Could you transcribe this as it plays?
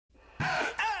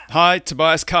Hi,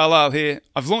 Tobias Carlisle here.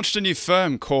 I've launched a new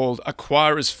firm called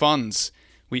Acquirers Funds.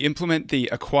 We implement the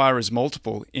acquirers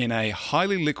multiple in a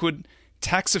highly liquid,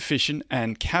 tax-efficient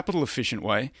and capital-efficient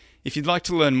way. If you'd like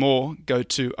to learn more, go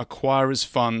to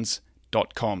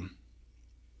acquirersfunds.com.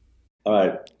 All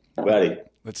right, ready.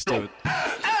 Let's do it.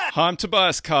 Hi, I'm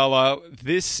Tobias Carlisle.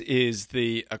 This is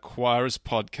the Acquirers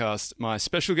Podcast. My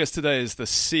special guest today is the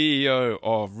CEO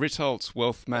of Ritholtz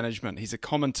Wealth Management. He's a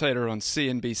commentator on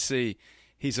CNBC.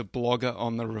 He's a blogger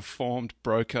on the Reformed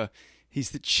Broker. He's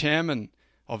the chairman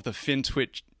of the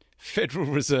FinTwit Federal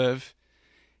Reserve.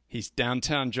 He's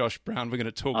downtown Josh Brown. We're going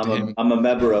to talk to him. I'm a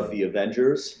member of the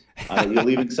Avengers. You're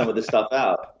leaving some of the stuff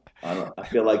out. I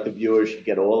feel like the viewers should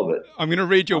get all of it. I'm going to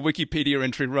read your Wikipedia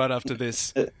entry right after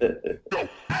this.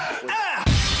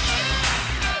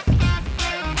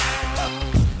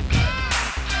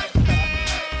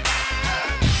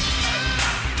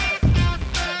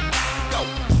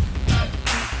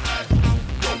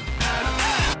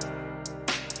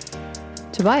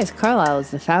 Tobias Carlisle is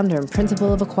the founder and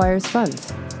principal of Acquirers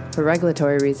Funds. For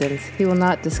regulatory reasons, he will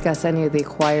not discuss any of the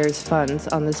Acquirers Funds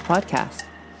on this podcast.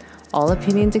 All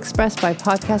opinions expressed by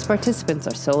podcast participants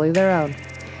are solely their own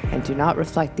and do not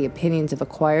reflect the opinions of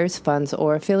Acquirers Funds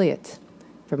or affiliates.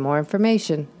 For more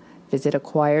information, visit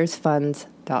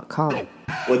acquirersfunds.com.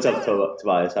 What's up,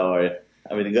 Tobias? How are you?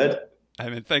 Everything good? I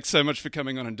mean, thanks so much for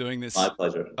coming on and doing this. My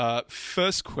pleasure.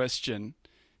 First question.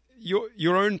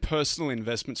 Your own personal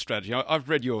investment strategy. I've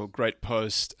read your great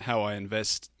post, How I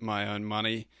Invest My Own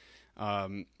Money.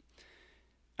 And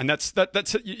that's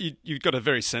you've got a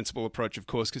very sensible approach, of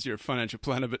course, because you're a financial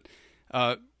planner. But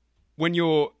when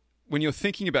you're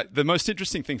thinking about, the most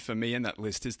interesting thing for me in that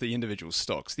list is the individual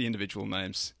stocks, the individual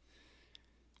names.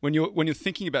 When you're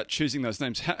thinking about choosing those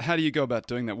names, how do you go about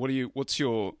doing that? What's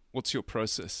your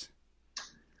process?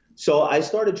 So I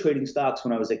started trading stocks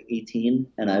when I was like 18,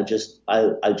 and I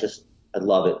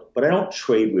love it. But I don't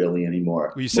trade really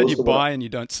anymore. Well, you said you buy and you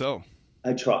don't sell.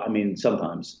 I try. I mean,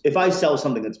 sometimes. If I sell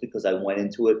something, it's because I went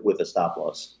into it with a stop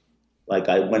loss. Like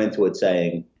I went into it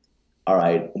saying, all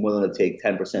right, I'm willing to take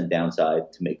 10%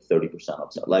 downside to make 30%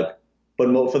 upside. But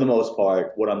for the most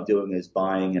part, what I'm doing is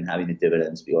buying and having the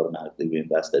dividends be automatically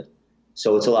reinvested.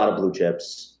 So it's a lot of blue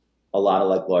chips, a lot of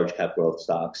like large cap growth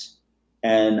stocks.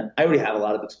 And I already have a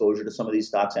lot of exposure to some of these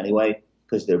stocks anyway,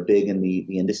 because they're big in the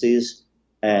indices.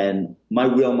 And my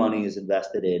real money is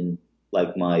invested in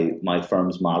like my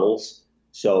firm's models.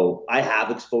 So I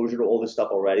have exposure to all this stuff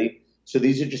already. So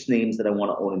these are just names that I want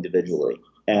to own individually.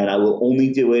 And I will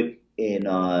only do it in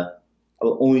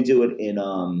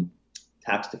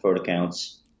tax deferred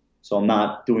accounts. So I'm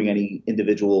not doing any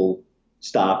individual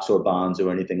stocks or bonds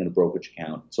or anything in a brokerage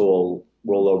account. So I'll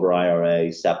roll over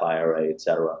IRA, SEP IRA, et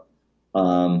cetera.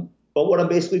 But what I'm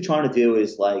basically trying to do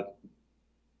is like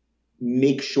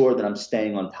make sure that I'm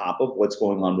staying on top of what's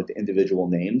going on with the individual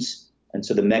names. And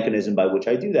so the mechanism by which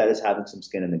I do that is having some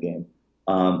skin in the game.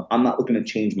 I'm not looking to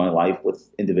change my life with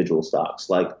individual stocks.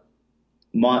 Like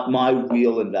my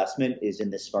real investment is in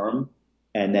this firm.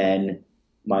 And then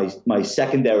my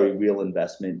secondary real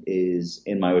investment is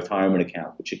in my retirement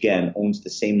account, which again owns the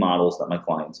same models that my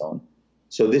clients own.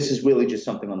 So this is really just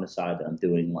something on the side that I'm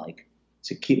doing like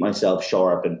to keep myself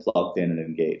sharp and plugged in and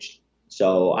engaged.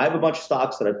 So I have a bunch of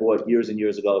stocks that I bought years and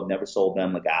years ago. I've never sold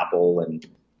them, like Apple and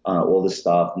all this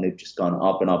stuff, and they've just gone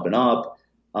up and up and up.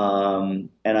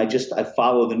 And I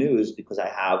follow the news because I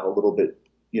have a little bit,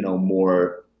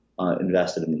 more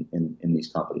invested in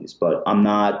these companies. But I'm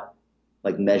not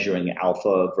like measuring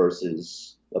alpha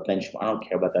versus a benchmark. I don't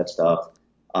care about that stuff.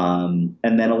 And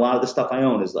then a lot of the stuff I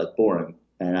own is like boring,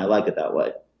 and I like it that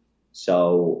way.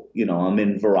 So, I'm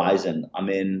in Verizon, I'm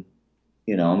in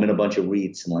a bunch of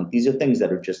REITs, and like, these are things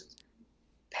that are just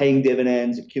paying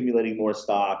dividends, accumulating more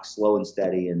stocks, slow and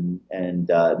steady. And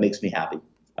it makes me happy.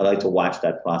 I like to watch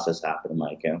that process happen in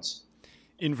my accounts.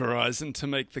 In Verizon to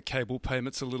make the cable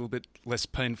payments a little bit less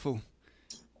painful.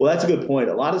 Well, that's a good point.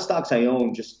 A lot of stocks I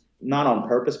own, just not on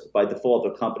purpose, but by default,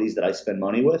 are companies that I spend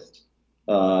money with.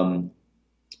 Like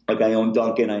I own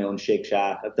Dunkin', I own Shake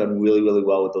Shack. I've done really, really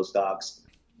well with those stocks.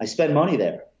 I spend money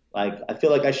there. Like I feel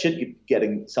like I should be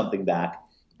getting something back,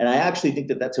 and I actually think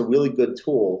that that's a really good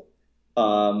tool.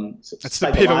 That's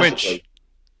the Peter Lynch.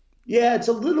 Yeah, it's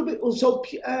a little bit. So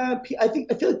I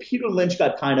feel like Peter Lynch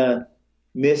got kind of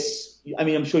I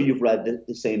mean, I'm sure you've read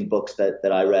the same books that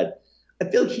I read. I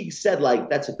feel like he said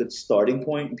like that's a good starting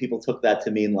point, and people took that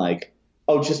to mean like,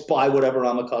 oh, just buy whatever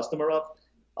I'm a customer of.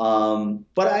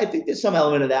 But I think there's some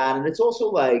element of that, and it's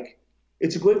also like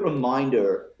it's a great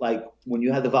reminder, like when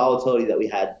you had the volatility that we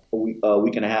had a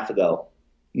week and a half ago,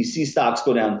 you see stocks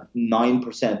go down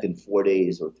 9% in 4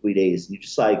 days or 3 days, and you're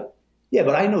just like, Yeah,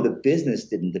 but I know the business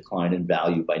didn't decline in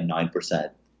value by 9%.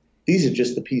 These are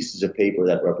just the pieces of paper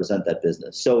that represent that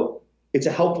business. So it's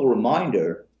a helpful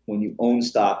reminder when you own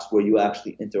stocks where you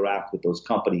actually interact with those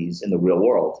companies in the real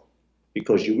world,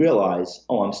 because you realize,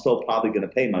 oh, I'm still probably going to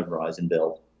pay my Verizon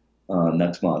bill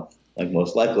next month. Like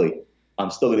most likely,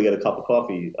 I'm still going to get a cup of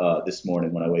coffee this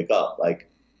morning when I wake up. Like,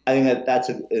 I think that's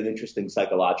an interesting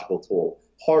psychological tool.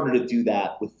 Harder to do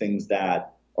that with things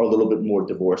that are a little bit more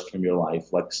divorced from your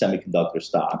life, like semiconductor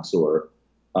stocks or,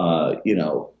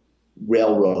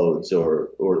 railroads or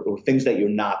things that you're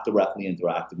not directly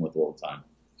interacting with all the time.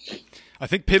 I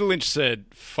think Peter Lynch said,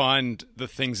 find the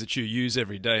things that you use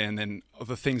every day and then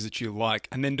the things that you like,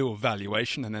 and then do a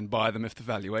valuation and then buy them if the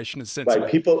valuation is sensible.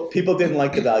 Right. People didn't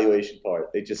like the valuation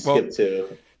part. They just skipped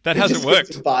to that hasn't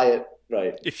worked. To buy it.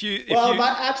 Right.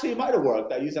 It might have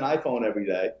worked. I use an iPhone every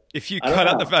day. If you cut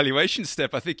out the valuation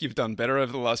step, I think you've done better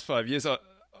over the last 5 years.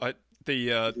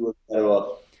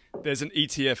 There's an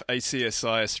ETF,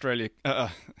 ACSI,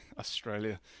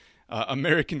 Australia,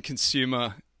 American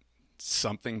Consumer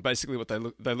something. Basically, what they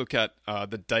look at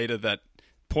the data, that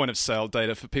point of sale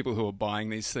data for people who are buying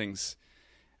these things,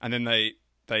 and then they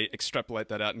extrapolate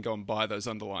that out and go and buy those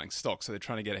underlying stocks. So they're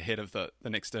trying to get ahead of the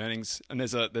next earnings. And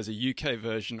there's a UK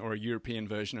version or a European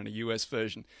version and a US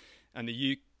version. And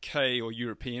the UK or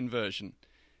European version,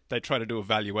 they try to do a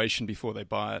valuation before they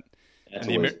buy it. That's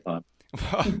a waste of time.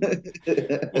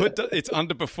 It's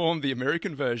underperformed the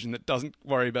American version that doesn't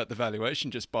worry about the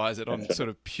valuation, just buys it on sort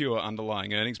of pure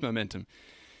underlying earnings momentum.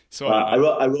 So I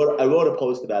wrote a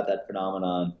post about that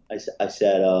phenomenon. I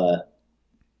said I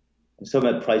was talking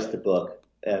about price to book.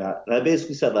 And I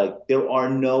basically said, like, there are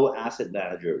no asset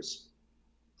managers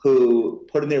who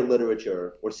put in their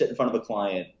literature or sit in front of a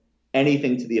client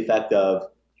anything to the effect of,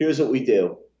 here's what we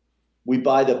do. We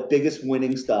buy the biggest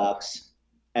winning stocks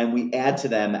and we add to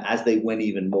them as they win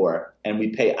even more. And we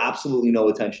pay absolutely no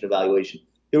attention to valuation.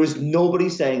 There was nobody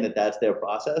saying that that's their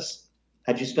process.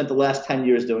 Had you spent the last 10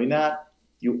 years doing that,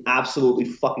 you absolutely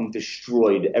fucking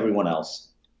destroyed everyone else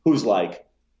who's like,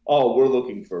 oh, we're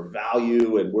looking for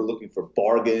value and we're looking for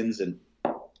bargains. And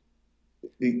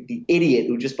the idiot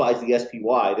who just buys the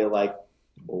SPY, they're like,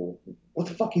 well, what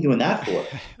the fuck are you doing that for?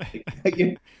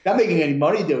 You're not making any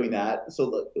money doing that. So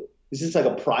look, is this like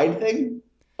a pride thing?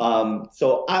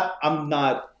 So I'm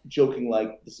not joking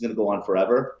like this is going to go on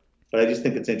forever, but I just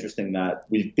think it's interesting that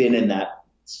we've been in that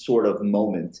sort of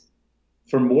moment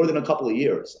for more than a couple of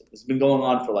years. It's been going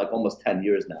on for like almost 10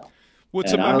 years now.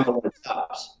 And I don't know when it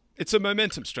stops. It's a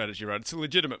momentum strategy, right? It's a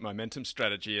legitimate momentum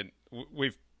strategy, and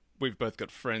we've both got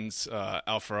friends,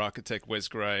 Alpha Architect, Wes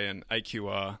Gray, and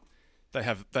AQR. They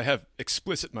have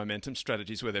explicit momentum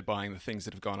strategies where they're buying the things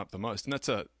that have gone up the most, and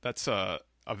that's a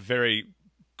very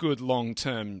good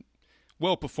long-term,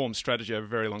 well-performed strategy over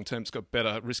very long term. It's got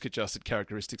better risk-adjusted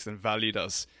characteristics than value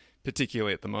does,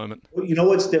 particularly at the moment. Well, you know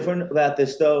what's different about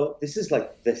this, though? This is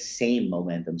like the same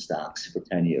momentum stocks for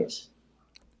 10 years.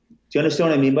 Do you understand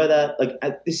what I mean by that?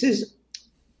 Like, this is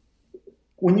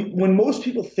when most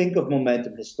people think of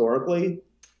momentum historically,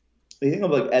 they think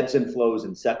of like ebbs and flows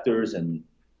in sectors, and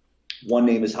one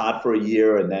name is hot for a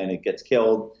year and then it gets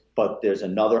killed, but there's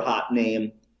another hot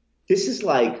name. This is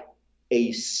like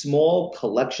a small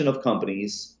collection of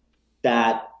companies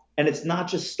that, and it's not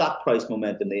just stock price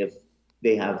momentum.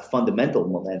 They have fundamental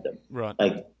momentum. Right.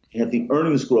 Like, you have the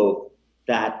earnings growth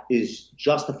that is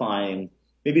justifying.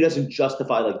 Maybe it doesn't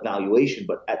justify like valuation,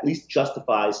 but at least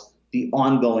justifies the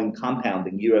ongoing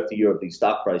compounding year after year of these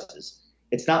stock prices.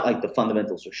 It's not like the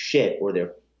fundamentals are shit or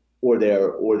they're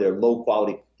low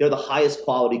quality. They're the highest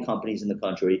quality companies in the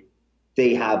country.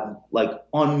 They have like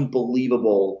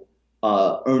unbelievable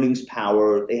earnings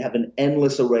power. They have an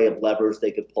endless array of levers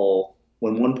they could pull.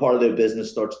 When one part of their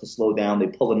business starts to slow down, they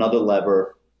pull another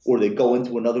lever or they go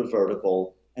into another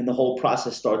vertical, and the whole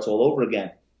process starts all over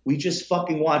again. We just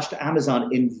fucking watched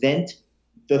Amazon invent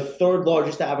the third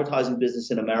largest advertising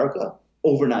business in America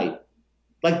overnight.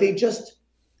 Like,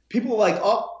 people are like,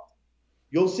 oh,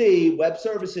 you'll see web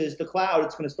services, the cloud,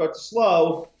 it's going to start to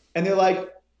slow. And they're like,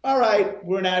 all right,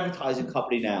 we're an advertising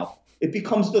company now. It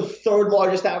becomes the third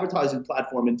largest advertising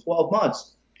platform in 12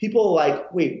 months. People are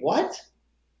like, wait, what?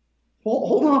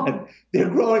 Hold on. They're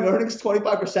growing earnings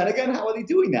 25% again? How are they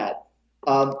doing that?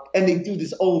 And they do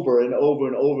this over and over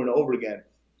and over and over again.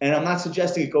 And I'm not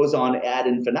suggesting it goes on ad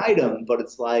infinitum, but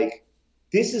it's like,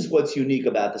 this is what's unique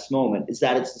about this moment, is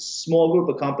that it's a small group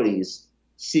of companies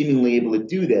seemingly able to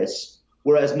do this,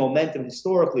 whereas momentum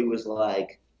historically was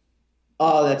like,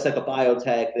 oh, that's like a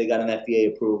biotech. They got an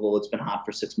FDA approval. It's been hot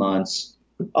for 6 months.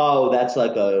 Oh, that's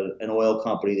like an oil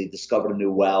company. They discovered a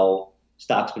new well.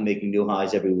 Stock's been making new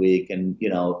highs every week, and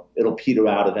it'll peter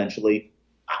out eventually.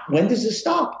 When does this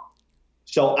stop?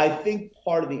 So I think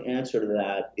part of the answer to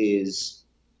that is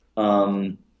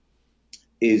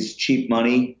cheap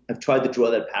money. I've tried to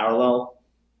draw that parallel,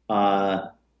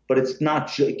 but it's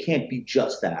not. It can't be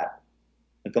just that.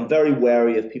 Like, I'm very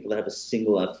wary of people that have a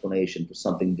single explanation for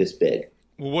something this big.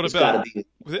 Well, what It's about? gotta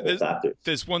be factors.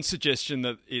 There's one suggestion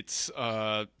that it's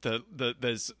that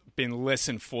there's been less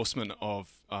enforcement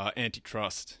of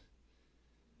antitrust.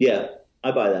 Yeah,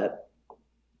 I buy that.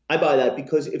 I buy that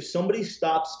because if somebody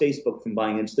stops Facebook from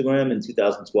buying Instagram in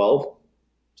 2012,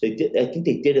 so I think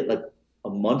they did it like a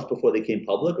month before they came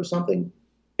public or something.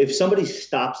 If somebody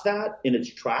stops that in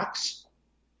its tracks,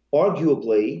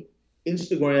 arguably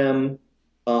Instagram,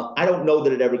 I don't know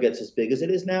that it ever gets as big as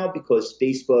it is now because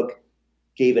Facebook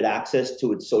gave it access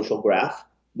to its social graph,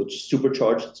 which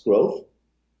supercharged its growth.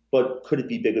 But could it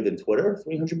be bigger than Twitter,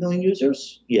 300 million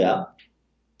users? Yeah.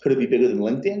 Could it be bigger than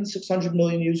LinkedIn, 600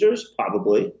 million users?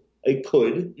 Probably. It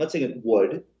could. I'm not saying it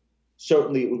would.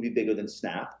 Certainly it would be bigger than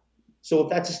Snap. So if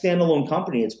that's a standalone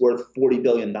company, it's worth $40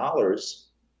 billion,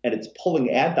 and it's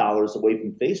pulling ad dollars away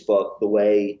from Facebook the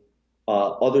way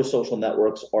other social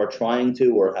networks are trying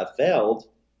to or have failed.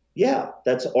 Yeah,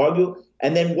 that's arguable.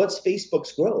 And then what's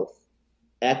Facebook's growth?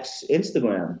 X,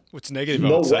 Instagram. What's negative?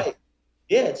 No way.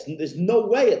 Yeah, there's no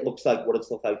way it looks like what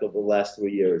it's looked like over the last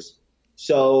 3 years.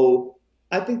 So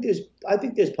I think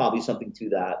there's probably something to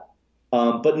that.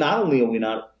 But not only are we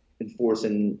not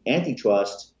enforcing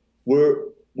antitrust,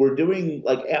 we're doing,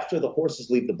 like, after the horses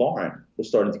leave the barn, we're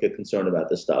starting to get concerned about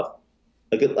this stuff.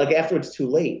 Like after it's too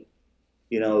late,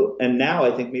 And now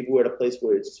I think maybe we're at a place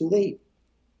where it's too late.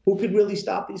 Who could really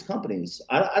stop these companies?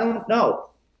 I don't know.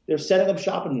 They're setting up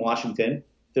shop in Washington.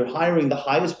 They're hiring the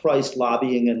highest priced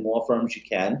lobbying and law firms you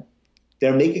can.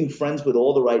 They're making friends with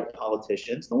all the right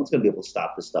politicians. No one's going to be able to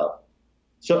stop this stuff.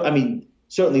 So, I mean,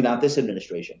 certainly not this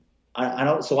administration. I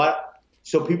don't.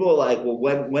 So people are like, well,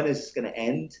 when is this going to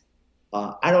end?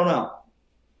 I don't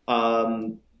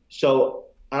know. So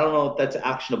I don't know if that's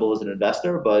actionable as an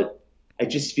investor, but I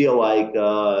just feel like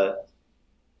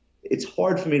it's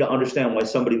hard for me to understand why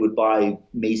somebody would buy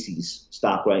Macy's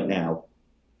stock right now,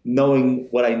 knowing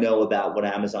what I know about what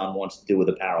Amazon wants to do with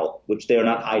apparel, which they are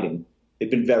not hiding.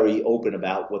 They've been very open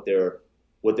about what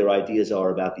their ideas are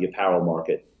about the apparel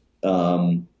market.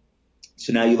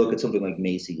 So now you look at something like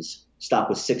Macy's. Stock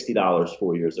was $60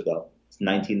 4 years ago. It's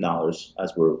 $19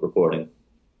 as we're recording.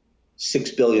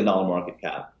 $6 billion market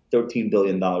cap, $13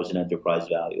 billion in enterprise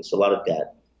value. It's a lot of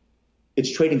debt.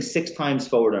 It's trading 6 times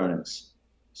forward earnings.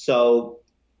 So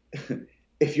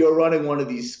if you're running one of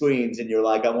these screens and you're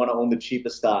like, I want to own the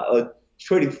cheapest stock, it's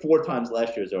trading 4 times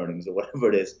last year's earnings or whatever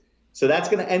it is. So that's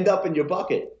going to end up in your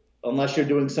bucket unless you're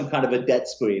doing some kind of a debt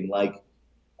screen. Like,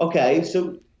 okay,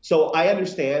 so I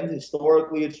understand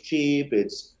historically it's cheap.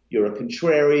 You're a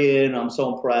contrarian. I'm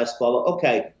so impressed. Blah, blah.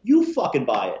 Okay, you fucking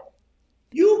buy it.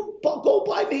 You go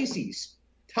buy Macy's.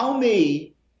 Tell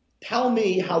me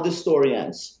how this story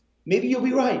ends. Maybe you'll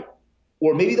be right.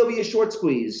 Or maybe there'll be a short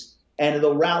squeeze and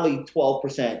it'll rally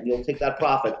 12% and you'll take that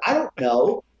profit. I don't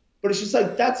know. But it's just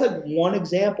like, that's like one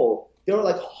example. There are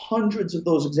like hundreds of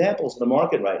those examples in the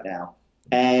market right now.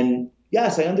 And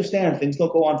yes, I understand things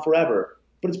don't go on forever,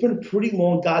 but it's been a pretty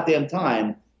long goddamn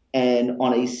time. And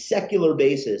on a secular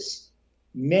basis,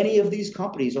 many of these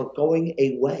companies are going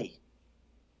away.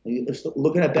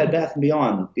 Looking at Bed Bath &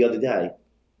 Beyond the other day,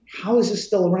 how is this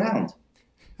still around?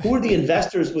 Who are the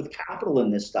investors with capital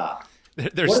in this stock?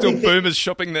 There's still boomers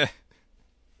shopping there.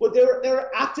 Well, there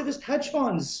are activist hedge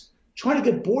funds trying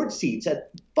to get board seats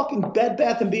at fucking Bed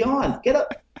Bath & Beyond. Get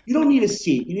up. You don't need a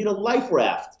seat. You need a life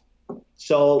raft.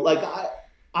 So, like,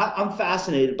 I'm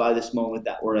fascinated by this moment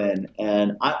that we're in.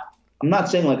 And I'm not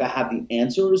saying, like, I have the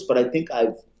answers, but I think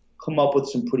I've come up with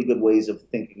some pretty good ways of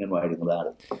thinking and writing about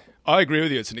it. I agree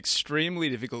with you. It's an extremely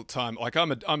difficult time. Like,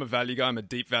 I'm a value guy. I'm a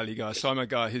deep value guy. So I'm a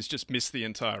guy who's just missed the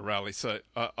entire rally. So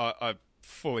I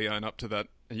fully own up to that.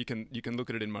 And you can look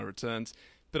at it in my returns.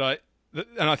 But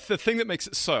the thing that makes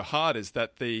it so hard is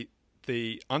that the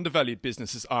undervalued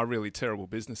businesses are really terrible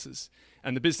businesses,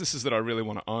 and the businesses that I really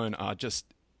want to own are just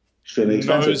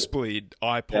nosebleed,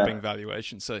 eye-popping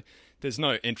valuations. So there's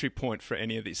no entry point for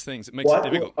any of these things. It makes it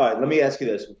difficult. All right, let me ask you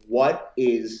this. What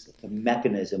is the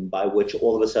mechanism by which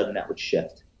all of a sudden that would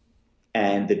shift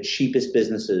and the cheapest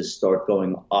businesses start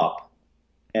going up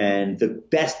and the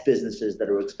best businesses that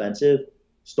are expensive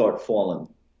start falling?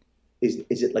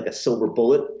 Is it like a silver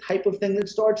bullet type of thing that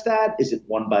starts that? Is it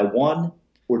one by one,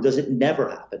 or does it never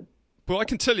happen? Well, I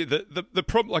can tell you that the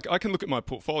problem, like I can look at my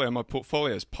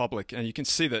portfolio is public, and you can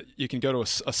see that you can go to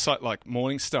a site like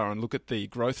Morningstar and look at the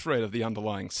growth rate of the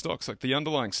underlying stocks. Like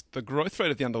the growth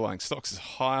rate of the underlying stocks is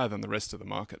higher than the rest of the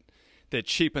market. They're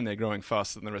cheap and they're growing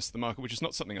faster than the rest of the market, which is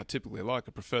not something I typically like.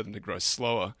 I prefer them to grow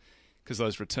slower because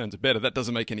those returns are better. That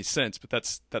doesn't make any sense, but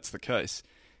that's the case.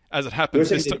 As it happens,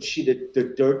 you're saying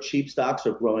the dirt cheap stocks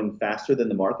are growing faster than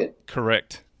the market?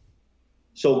 Correct.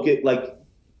 So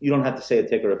you don't have to say a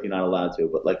ticker if you're not allowed to,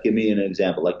 but like give me an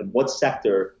example. Like in what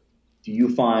sector do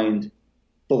you find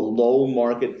below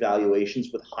market valuations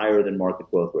with higher than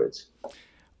market growth rates?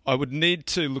 I would need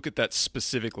to look at that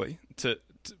specifically,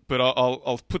 but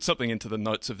I'll put something into the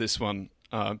notes of this one.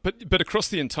 But across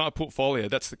the entire portfolio,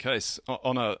 that's the case.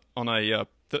 The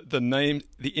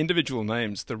individual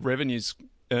names, the revenues,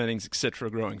 earnings, etc.,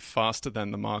 are growing faster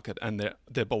than the market, and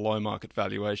they're below market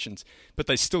valuations, but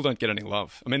they still don't get any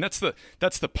love. I mean, that's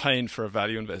the pain for a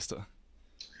value investor.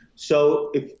 So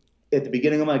if at the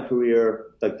beginning of my career,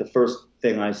 like the first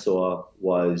thing I saw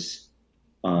was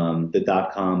the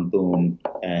dot-com boom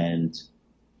and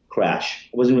crash.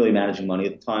 I wasn't really managing money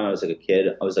at the time. I was like a kid.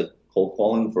 I was like cold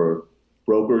calling for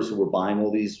brokers who were buying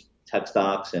all these tech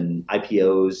stocks and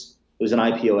IPOs. It was an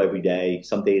IPO every day.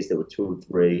 Some days there were 2 or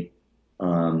 3.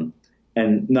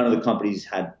 And none of the companies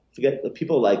had, forget the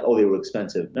people like, oh, they were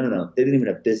expensive. No. They didn't even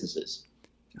have businesses.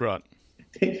 Right.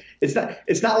 It's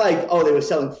not like, oh, they were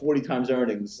selling 40 times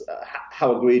earnings.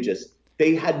 How egregious.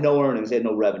 They had no earnings. They had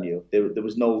no revenue. There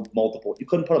was no multiple. You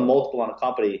couldn't put a multiple on a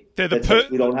company that says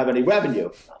we don't have any revenue.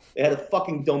 They had a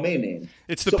fucking domain name.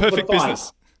 It's the perfect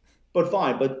business. But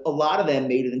fine. But a lot of them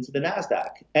made it into the NASDAQ.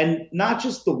 And not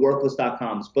just the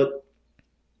worthless.coms, but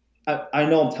I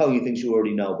know I'm telling you things you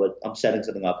already know, but I'm setting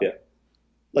something up here.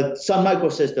 Like Sun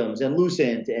Microsystems and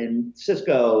Lucent and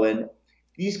Cisco and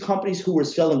these companies who were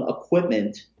selling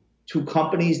equipment to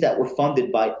companies that were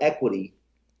funded by equity,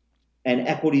 and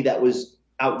equity that was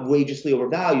outrageously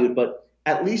overvalued, but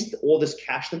at least all this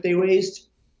cash that they raised,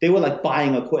 they were like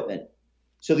buying equipment.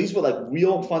 So these were like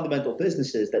real fundamental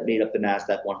businesses that made up the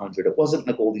NASDAQ 100. It wasn't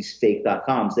like all these fake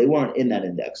 .coms. They weren't in that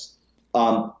index.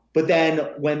 But then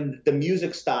when the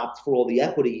music stopped for all the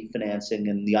equity financing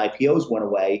and the IPOs went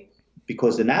away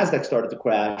because the NASDAQ started to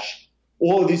crash,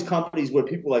 all of these companies where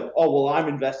people were like, oh, well, I'm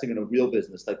investing in a real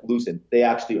business like Lucent. They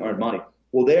actually earn money.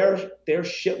 Well, their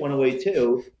shit went away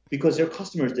too because their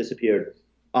customers disappeared.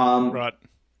 Right.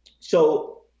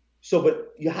 But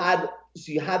you had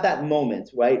that moment,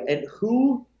 right? And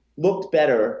who looked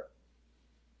better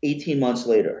 18 months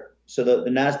later? So the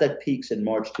NASDAQ peaks in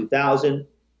March 2000.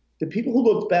 The people who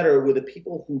looked better were the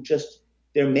people who just,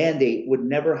 their mandate would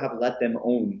never have let them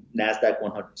own NASDAQ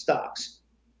 100 stocks.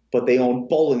 But they own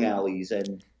bowling alleys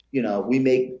and, we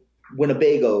make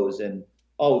Winnebagos and,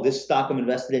 oh, this stock I'm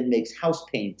invested in makes house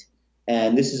paint.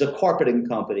 And this is a carpeting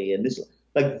company. And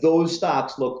those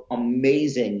stocks look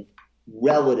amazing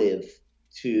relative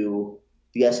to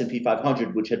the S&P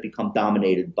 500, which had become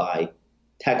dominated by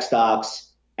tech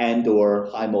stocks and or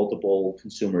high multiple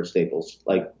consumer staples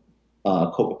like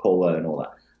Coca-Cola and all that.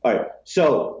 All right.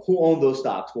 So who owned those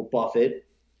stocks? Well, Buffett,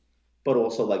 but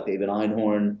also like David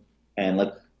Einhorn and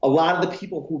like a lot of the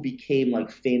people who became like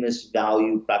famous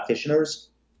value practitioners,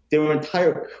 their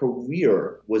entire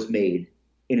career was made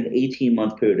in an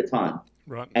 18-month period of time.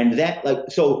 Right. And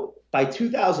that so by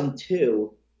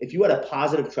 2002, if you had a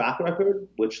positive track record,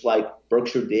 which like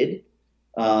Berkshire did,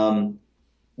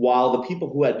 while the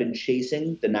people who had been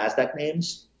chasing the NASDAQ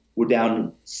names were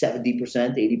down 70%,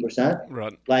 80%.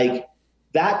 Right. Like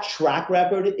that track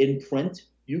record in print,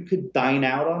 you could dine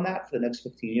out on that for the next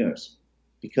 15 years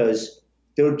because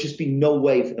there would just be no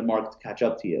way for the market to catch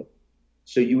up to you.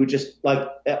 So you would just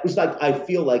I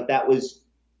feel like that was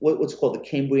what's called the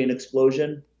Cambrian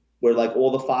explosion, where like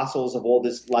all the fossils of all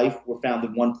this life were found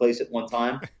in one place at one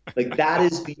time. Like that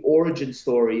is the origin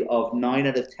story of 9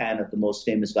 out of 10 of the most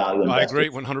famous value investors. I agree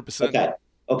 100%.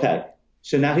 Okay.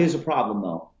 So now here's a problem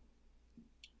though.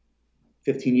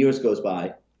 15 years goes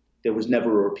by. There was never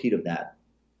a repeat of that.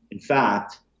 In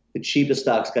fact, the cheapest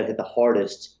stocks got hit the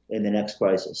hardest in the next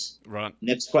crisis. Right.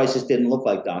 Next crisis didn't look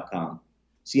like .com.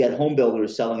 So you had home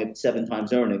builders selling at 7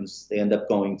 times earnings. They end up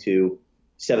going to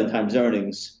 7 times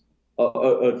earnings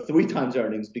or 3 times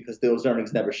earnings because those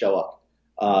earnings never show up.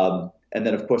 And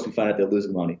then, of course, we find out they're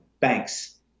losing money.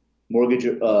 Banks, mortgage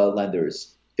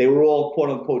lenders, they were all,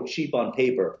 quote unquote, cheap on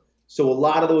paper. So a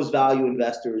lot of those value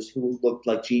investors who looked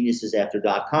like geniuses after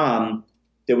 .com,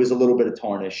 there was a little bit of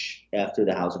tarnish after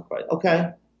the housing crisis.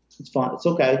 Okay, it's fine. It's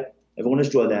okay. Everyone has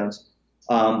drawdowns.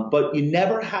 But you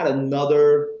never had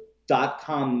another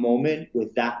dot-com moment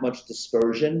with that much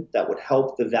dispersion that would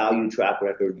help the value track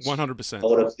records 100%.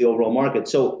 relative to the overall market.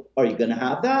 So are you going to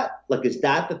have that? Like, is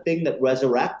that the thing that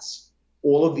resurrects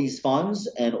all of these funds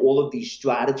and all of these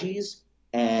strategies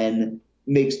and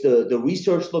makes the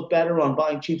research look better on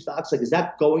buying cheap stocks? Like, is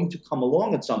that going to come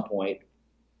along at some point?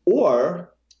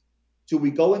 Or do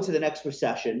we go into the next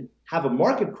recession, have a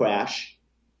market crash,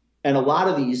 and a lot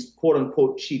of these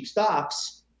quote-unquote cheap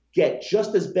stocks get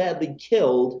just as badly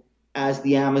killed as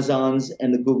the Amazons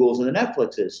and the Googles and the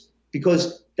Netflixes?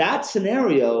 Because that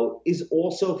scenario is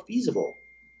also feasible.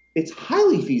 It's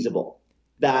highly feasible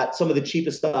that some of the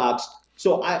cheapest stocks.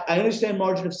 So I understand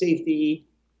margin of safety,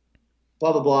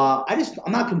 blah, blah, blah.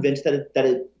 I'm not convinced that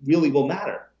it really will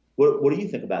matter. What do you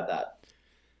think about that?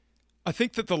 I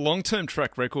think that the long-term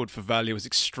track record for value is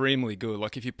extremely good.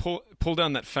 Like if you pull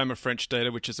down that FAMA French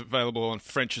data, which is available on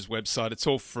French's website, it's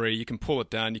all free. You can pull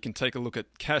it down. You can take a look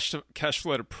at cash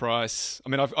flow to price. I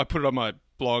mean, I put it on my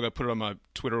blog. I put it on my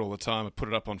Twitter all the time. I put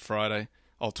it up on Friday.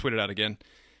 I'll tweet it out again.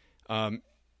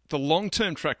 The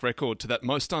long-term track record to that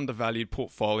most undervalued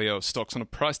portfolio of stocks on a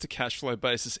price to cash flow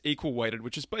basis, equal weighted,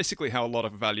 which is basically how a lot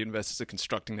of value investors are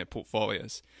constructing their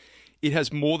portfolios. It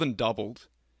has more than doubled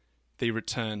the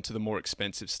return to the more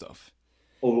expensive stuff.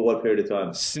 Over what period of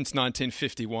time? Since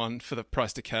 1951 for the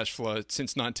price to cash flow,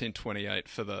 since 1928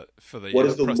 for the What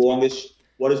is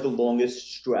the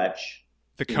longest stretch?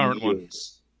 The current one.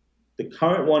 The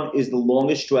current one is the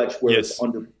longest stretch where it's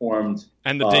underperformed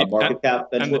and the deep, market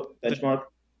cap benchmark.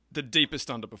 The deepest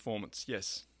underperformance,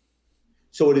 yes.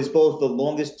 So it is both the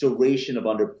longest duration of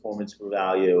underperformance for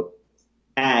value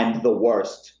and the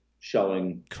worst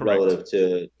showing relative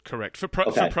to... Correct. For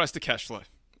price to cash flow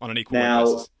on an equal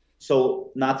basis.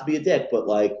 So not to be a dick, but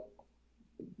like,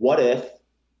 what if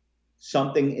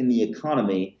something in the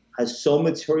economy has so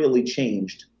materially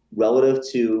changed relative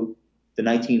to the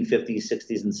 1950s,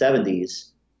 60s, and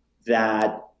 70s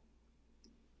that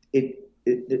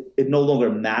it no longer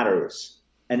matters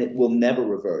and it will never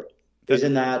revert?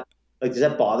 Isn't that, like, does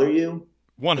that bother you?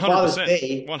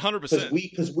 100%. 100%.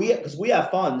 Because we have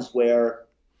funds where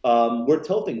we're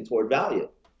tilting toward value.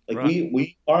 Like right.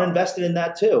 we are invested in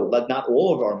that too. Like not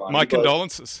all of our money. My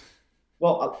condolences.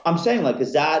 Well, I'm saying, like,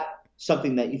 is that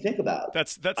something that you think about? I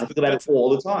think about it all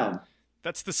the time.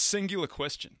 That's the singular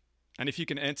question. And if you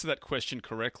can answer that question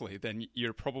correctly, then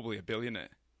you're probably a billionaire.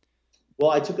 Well,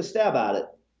 I took a stab at it.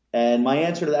 And my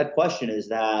answer to that question is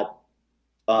that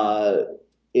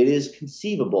it is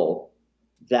conceivable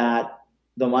that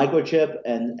the microchip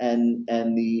and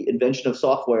the invention of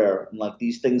software and like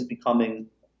these things becoming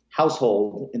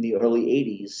household in the early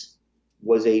 80s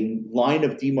was a line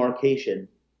of demarcation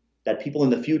that people in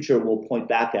the future will point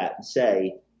back at and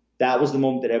say, that was the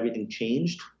moment that everything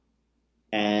changed.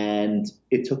 And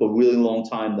it took a really long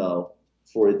time, though,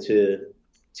 for it to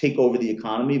take over the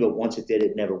economy. But once it did,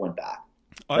 it never went back.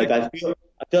 I feel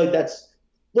like that's,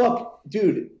 look,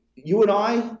 dude, you and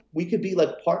I, we could be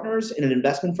like partners in an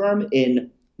investment firm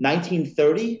in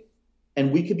 1930,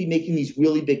 and we could be making these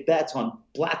really big bets on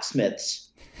blacksmiths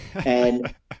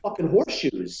and fucking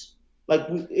horseshoes. Like,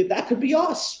 that could be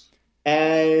us.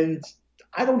 And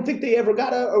I don't think they ever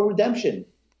got a redemption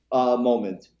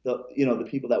moment, the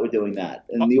people that were doing that.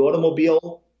 And the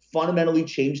automobile fundamentally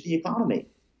changed the economy.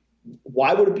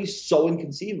 Why would it be so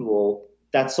inconceivable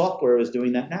that software is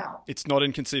doing that now? It's not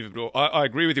inconceivable. I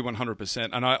agree with you 100%.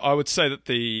 And I would say that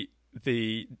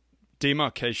the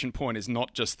demarcation point is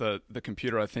not just the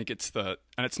computer. I think it's and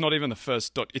it's not even the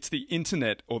first dot. It's the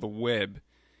internet or the web.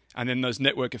 And then those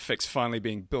network effects finally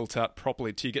being built out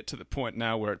properly till you get to the point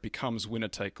now where it becomes winner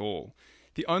take all.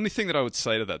 The only thing that I would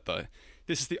say to that, though,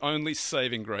 this is the only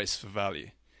saving grace for value,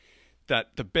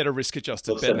 that the better risk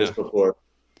adjusted bet now. Before.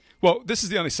 Well, this is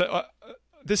the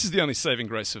only saving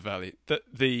grace for value. That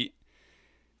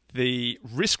the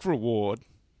risk reward,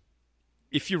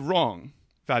 if you're wrong,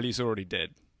 value's already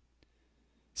dead.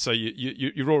 So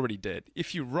you're already dead.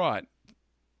 If you're right,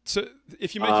 so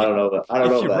if you make I don't know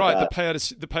if you're right, that.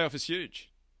 the payoff is huge.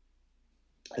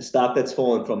 A stock that's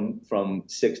fallen from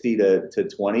 60 to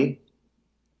 20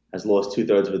 has lost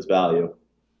 2/3 of its value,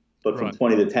 but from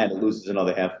 20 to 10, it loses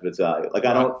another half of its value. Like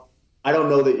I don't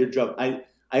know that you're jumping.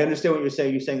 I understand what you're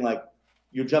saying. You're saying like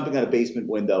you're jumping out a basement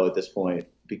window at this point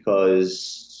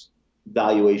because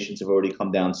valuations have already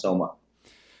come down so much.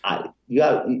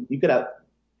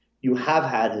 You have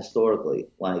had historically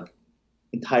like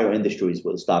entire industries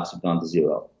where the stocks have gone to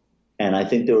zero, and I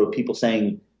think there were people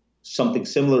saying something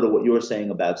similar to what you were saying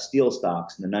about steel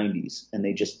stocks in the 90s, and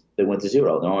they went to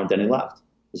zero. There aren't any left.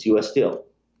 It's U.S. Steel.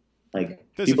 Like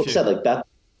people said, like that.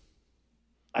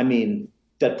 I mean,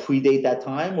 that predate that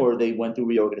time, or they went through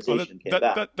reorganization and came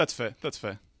back. That's fair. That's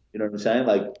fair. You know what I'm saying?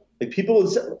 Like people,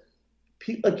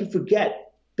 like you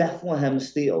forget Bethlehem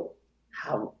Steel,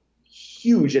 how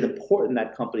huge and important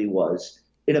that company was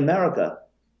in America.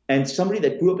 And somebody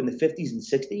that grew up in the 50s and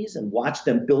 60s and watched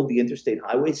them build the interstate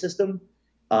highway system,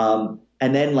 and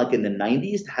then like in the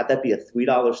 90s to have that be a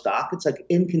 $3 stock, it's like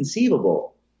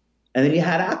inconceivable. And then you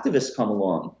had activists come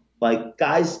along, like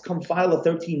guys come file a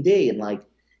 13D and like,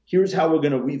 here's how we're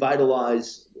going to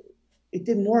revitalize. It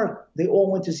didn't work. They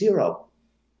all went to zero.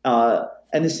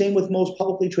 And the same with most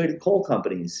publicly traded coal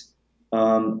companies.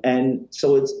 And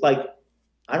so it's like,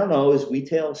 I don't know, is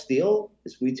retail steel?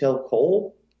 Is retail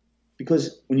coal?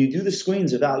 Because when you do the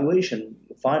screens evaluation,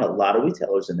 you find a lot of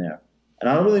retailers in there. And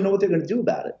I don't really know what they're going to do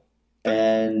about it.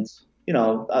 And, you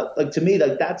know, like to me,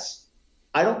 like that's,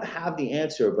 I don't have the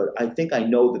answer, but I think I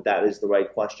know that that is the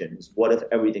right question, is what if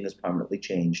everything is permanently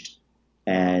changed?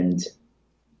 And,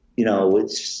 you know,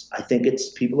 I think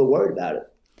people are worried about it.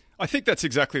 I think that's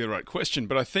exactly the right question,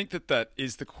 but I think that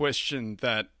is the question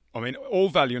that, I mean, all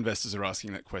value investors are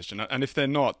asking that question. And if they're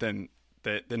not, then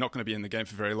they're not going to be in the game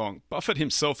for very long. Buffett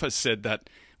himself has said that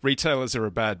retailers are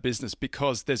a bad business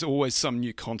because there's always some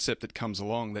new concept that comes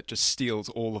along that just steals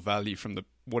all the value from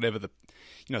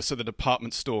so the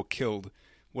department store killed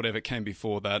whatever came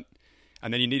before that.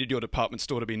 And then you needed your department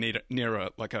store to be near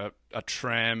a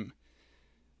tram,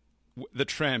 the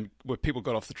tram where people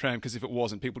got off the tram, because if it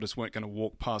wasn't, people just weren't going to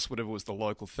walk past whatever was the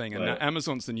local thing. And right. Now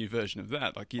Amazon's the new version of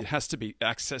that. Like it has to be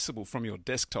accessible from your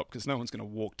desktop because no one's going to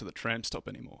walk to the tram stop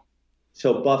anymore.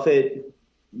 So Buffett,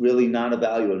 really not a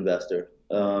value investor.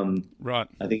 Right.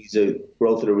 I think he's a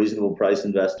growth at a reasonable price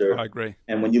investor. I agree.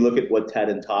 And when you look at what Ted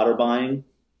and Todd are buying,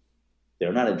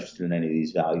 they're not interested in any of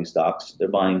these value stocks. They're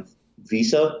buying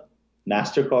Visa,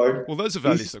 MasterCard. Well, those are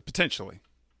value stocks, potentially.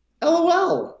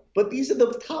 LOL. But these are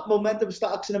the top momentum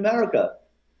stocks in America.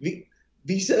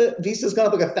 Visa's gone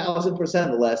up like 1,000%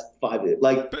 in the last 5 years.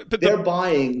 Like, but they're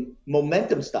buying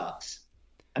momentum stocks.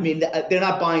 I mean, they're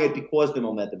not buying it because they're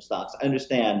momentum stocks. I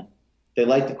understand. They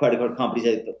like the credit card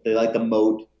companies. They like the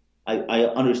moat. I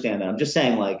understand that. I'm just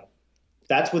saying, like,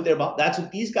 that's what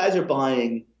these guys are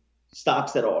buying,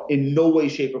 stocks that are in no way,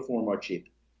 shape, or form are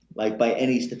cheap, like by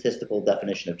any statistical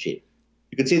definition of cheap.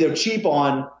 You could say they're cheap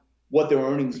on what their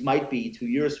earnings might be 2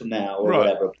 years from now or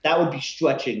whatever. But that would be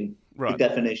stretching the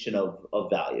definition of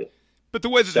value. But the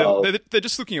way that they're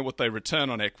just looking at what they return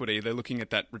on equity, they're looking at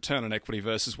that return on equity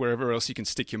versus wherever else you can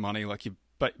stick your money, like you're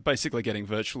basically getting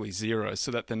virtually zero.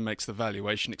 So that then makes the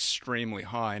valuation extremely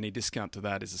high. Any discount to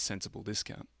that is a sensible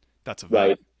discount. That's a value.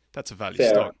 Right. That's a value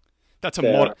Fair. stock.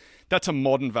 That's a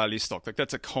modern value stock. Like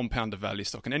that's a compounder value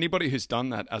stock. And anybody who's done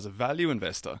that as a value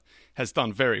investor has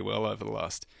done very well over the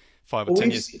last 5 or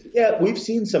 10 years. Yeah, we've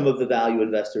seen some of the value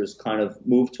investors kind of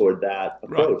move toward that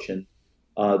approach, right.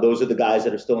 And those are the guys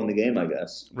that are still in the game, I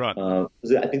guess. Right. I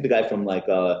think the guy from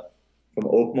from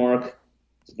Oakmark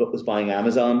was buying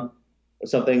Amazon or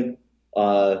something.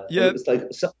 Yeah. It's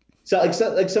like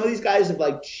some of these guys have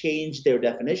like changed their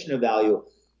definition of value.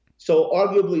 So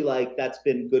arguably, like that's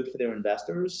been good for their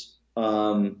investors.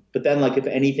 But then, like if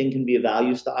anything can be a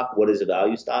value stock, what is a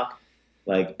value stock?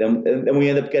 Like then we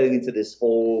end up getting into this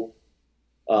whole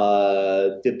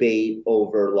debate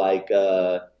over like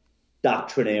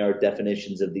doctrinaire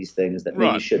definitions of these things that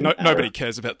maybe shouldn't matter. Nobody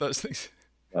cares about those things.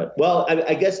 Right. Well,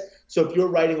 I guess so. If you're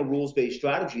writing a rules-based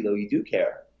strategy, though, you do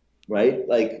care, right?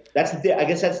 Like I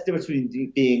guess that's the difference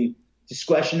between being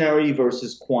discretionary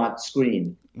versus quant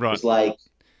screen. Right. It's like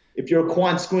if you're a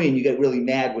quant screen, you get really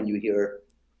mad when you hear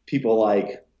people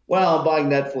like, well, I'm buying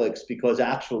Netflix because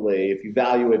actually if you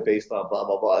value it based on blah,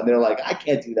 blah, blah. And they're like, I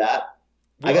can't do that.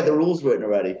 Well, I got the rules written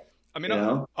already. I mean,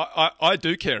 I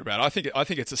do care about it. I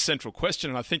think it's a central question,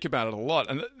 and I think about it a lot.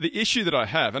 And the issue that I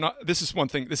have, and this is one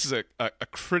thing, this is a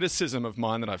criticism of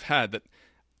mine that I've had, that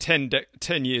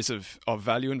 10 years of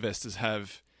value investors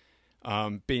have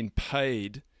been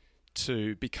paid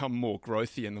to become more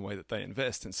growthy in the way that they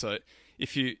invest. And so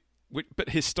but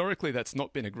historically, that's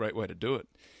not been a great way to do it.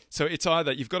 So it's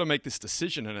either you've got to make this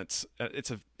decision, and it's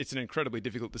an incredibly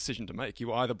difficult decision to make.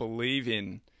 You either believe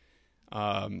in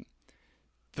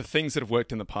the things that have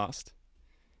worked in the past,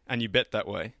 and you bet that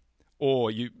way, or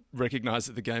you recognize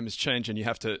that the game has changed and you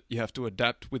have to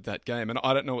adapt with that game. And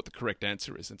I don't know what the correct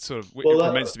answer is. It's sort of it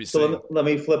remains to be seen. So let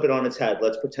me flip it on its head.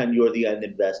 Let's pretend you're the end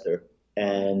investor,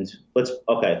 and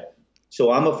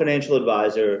so I'm a financial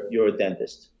advisor. You're a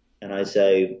dentist, and I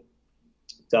say,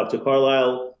 Dr.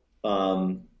 Carlisle,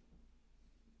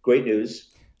 great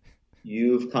news.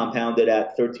 You've compounded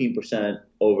at 13%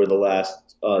 over the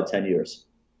last 10 years.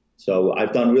 So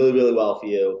I've done really, really well for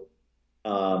you.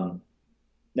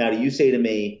 Now, do you say to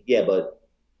me, yeah, but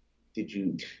did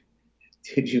you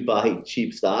did you buy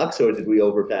cheap stocks or did we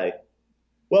overpay?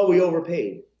 Well, we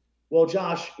overpaid. Well,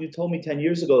 Josh, you told me 10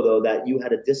 years ago, though, that you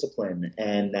had a discipline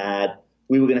and that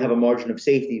we were going to have a margin of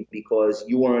safety because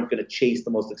you weren't going to chase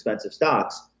the most expensive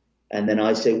stocks. And then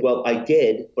I say, well, I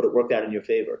did, but it worked out in your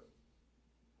favor.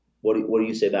 What do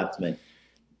you say back to me?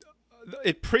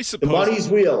 It presupposes... The money's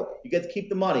real. You get to keep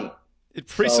the money. It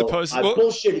presupposes... So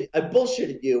I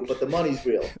bullshitted you, but the money's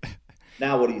real.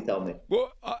 Now what do you tell me?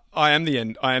 Well, I am the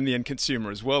end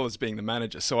consumer as well as being the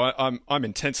manager. So I'm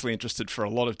intensely interested for a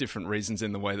lot of different reasons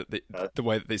in the way that the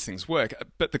way that these things work.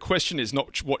 But the question is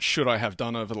not what should I have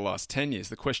done over the last 10 years.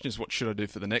 The question is what should I do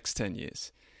for the next 10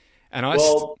 years. And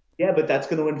yeah, but that's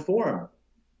going to inform.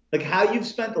 Like how you've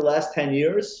spent the last 10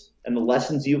 years and the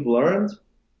lessons you've learned,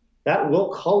 that will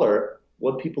color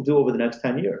what people do over the next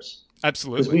 10 years.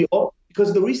 Absolutely. Because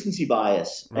of the recency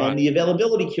bias and the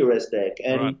availability heuristic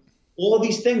and all of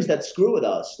these things that screw with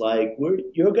us. Like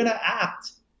you're going to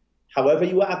act however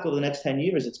you act over the next 10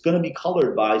 years. It's going to be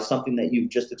colored by something that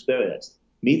you've just experienced.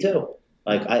 Me too.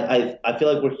 Like I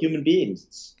feel like we're human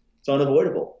beings. It's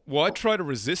unavoidable. Well, I try to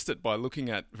resist it by looking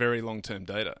at very long-term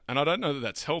data. And I don't know that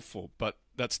that's helpful, but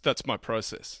that's my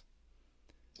process.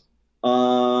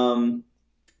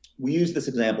 We use this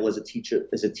example as a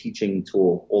teaching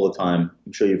tool all the time.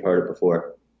 I'm sure you've heard it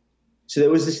before. So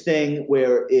there was this thing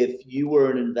where if you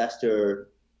were an investor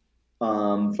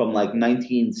from like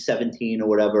 1917 or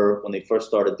whatever, when they first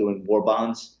started doing war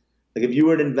bonds, like if you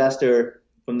were an investor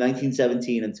from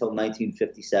 1917 until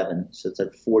 1957, so it's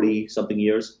like 40 something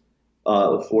years,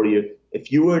 40 years.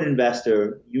 If you were an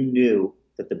investor, you knew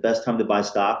that the best time to buy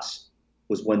stocks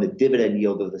was when the dividend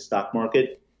yield of the stock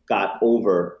market got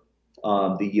over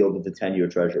the yield of the 10-year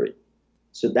treasury.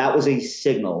 So that was a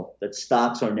signal that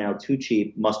stocks are now too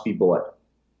cheap, must be bought.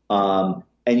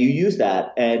 And you use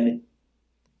that, and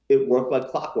it worked like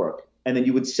clockwork. And then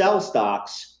you would sell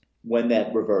stocks when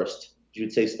that reversed. You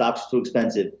would say stocks are too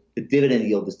expensive, the dividend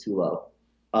yield is too low.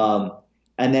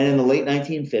 And then in the late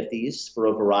 1950s, for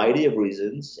a variety of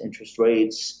reasons, interest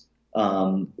rates,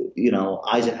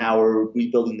 Eisenhower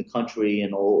rebuilding the country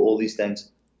and all these things,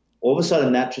 all of a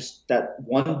sudden that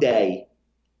one day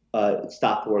it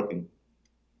stopped working.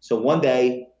 So one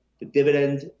day the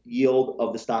dividend yield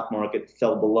of the stock market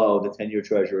fell below the 10-year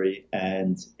treasury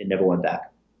and it never went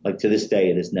back. Like to this day,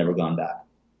 it has never gone back.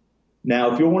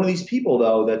 Now, if you're one of these people,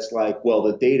 though, that's like, well,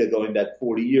 the data going back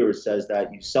 40 years says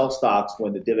that you sell stocks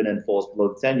when the dividend falls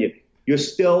below the 10-year, you're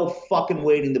still fucking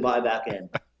waiting to buy back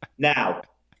in. Now,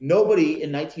 nobody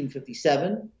in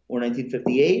 1957 or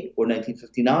 1958 or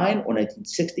 1959 or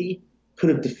 1960 could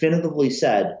have definitively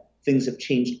said things have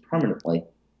changed permanently.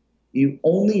 You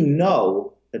only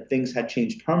know that things had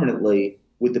changed permanently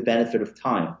with the benefit of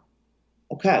time.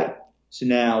 Okay, so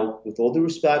now, with all due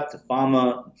respect to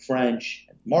Fama, and French,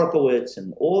 and Markowitz,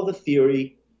 and all of the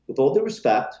theory, with all due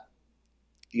respect,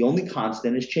 the only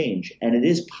constant is change. And it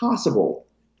is possible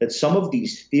that some of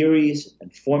these theories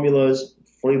and formulas, and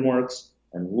frameworks,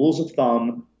 and rules of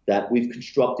thumb that we've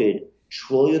constructed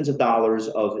trillions of dollars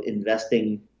of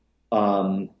investing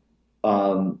ability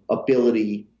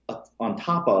on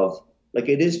top of, like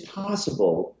it is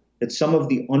possible that some of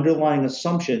the underlying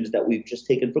assumptions that we've just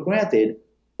taken for granted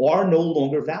are no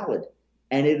longer valid.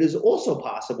 And it is also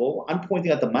possible, I'm pointing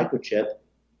at the microchip,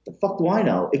 the fuck do I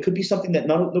know? It could be something that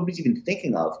nobody's even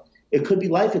thinking of. It could be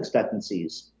life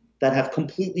expectancies that have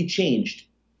completely changed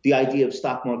the idea of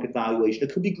stock market valuation.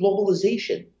 It could be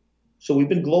globalization. So we've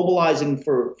been globalizing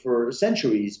for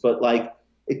centuries, but like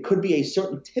it could be a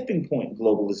certain tipping point in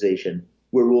globalization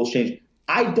where rules change.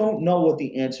 I don't know what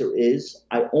the answer is.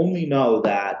 I only know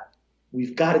that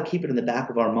we've got to keep it in the back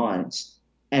of our minds.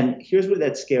 And here's where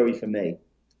that's scary for me.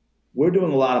 We're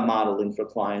doing a lot of modeling for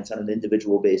clients on an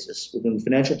individual basis. We're doing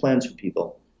financial plans for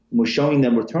people, and we're showing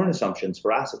them return assumptions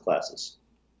for asset classes.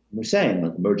 And we're saying,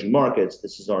 like emerging markets,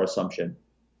 this is our assumption.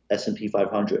 S&P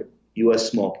 500, U.S.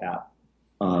 small cap,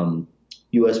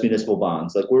 U.S. municipal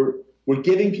bonds. Like we're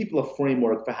giving people a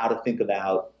framework for how to think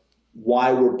about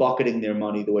why we're bucketing their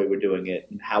money the way we're doing it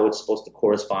and how it's supposed to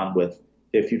correspond with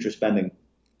their future spending.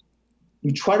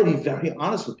 We try to be very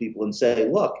honest with people and say,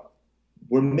 look,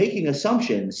 we're making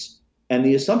assumptions, and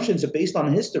the assumptions are based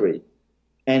on history.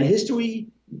 And history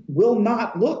will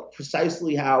not look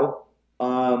precisely how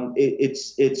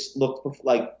it's looked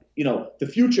like, the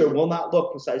future will not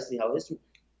look precisely how history.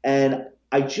 And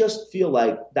I just feel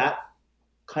like that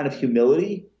kind of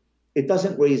humility, it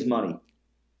doesn't raise money.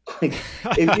 Like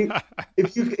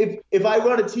if I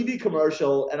run a TV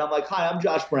commercial and I'm like, hi, I'm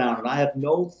Josh Brown, and I have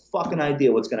no fucking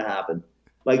idea what's going to happen.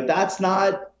 Like that's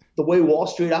not the way Wall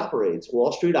Street operates.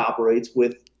 Wall Street operates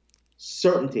with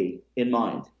certainty in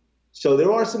mind. So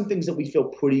there are some things that we feel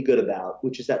pretty good about,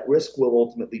 which is that risk will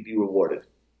ultimately be rewarded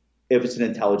if it's an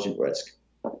intelligent risk.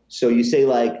 So you say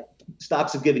like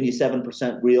stocks have given you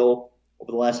 7% real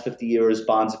over the last 50 years,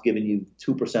 bonds have given you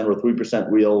 2% or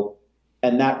 3% real,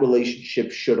 and that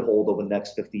relationship should hold over the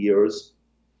next 50 years.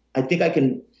 I think I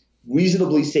can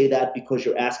reasonably say that because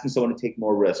you're asking someone to take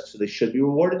more risk, so they should be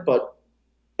rewarded. But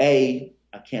I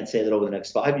can't say that over the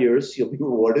next 5 years you'll be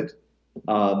rewarded.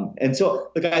 And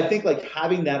so, like, I think like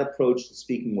having that approach to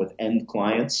speaking with end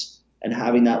clients and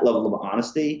having that level of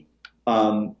honesty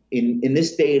in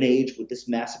this day and age with this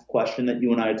massive question that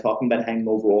you and I are talking about hanging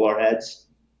over all our heads,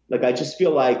 like I just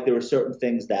feel like there are certain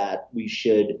things that we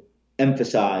should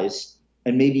emphasize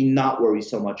and maybe not worry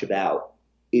so much about.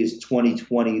 Is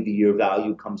 2020 the year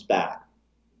value comes back?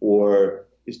 Or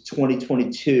is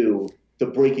 2022 the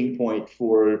breaking point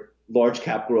for large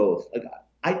cap growth? Like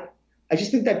I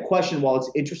just think that question, while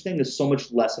it's interesting, is so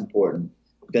much less important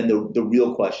than the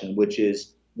real question, which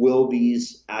is, will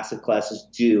these asset classes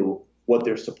do what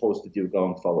they're supposed to do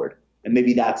going forward? And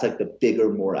maybe that's like the bigger,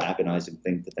 more agonizing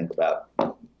thing to think about.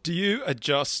 Do you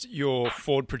adjust your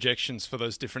forward projections for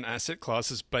those different asset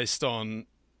classes based on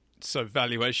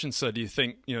valuation? So do you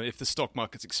think, if the stock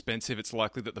market's expensive, it's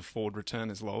likely that the forward return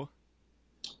is lower?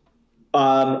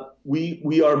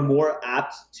 We are more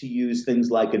apt to use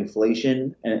things like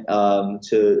inflation and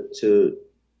to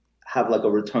have like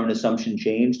a return assumption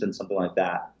change than something like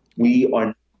that. We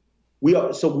are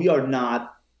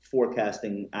not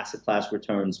forecasting asset class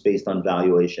returns based on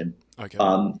valuation. Okay.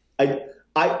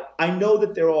 I know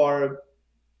that there are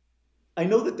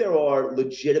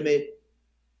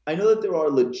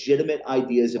legitimate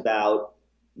ideas about,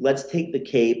 let's take the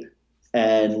CAPE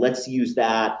and let's use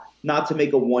that not to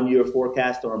make a 1 year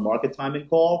forecast or a market timing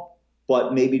call,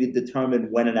 but maybe to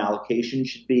determine when an allocation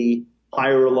should be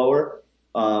higher or lower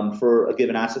for a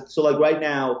given asset. So like right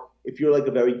now, if you're like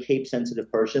a very CAPE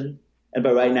sensitive person, and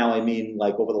by right now I mean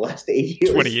like over the last 8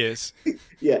 years. 20 years.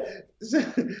 Yeah.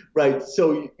 Right.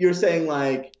 So you're saying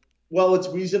like, well, it's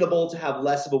reasonable to have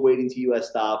less of a weighting to U.S.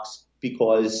 stocks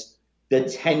because the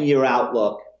 10-year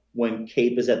outlook when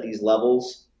CAPE is at these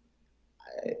levels,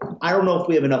 I don't know if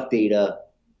we have enough data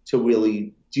to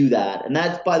really do that. And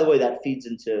that's, by the way, that feeds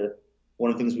into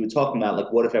one of the things we were talking about,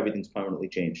 like what if everything's permanently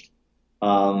changed?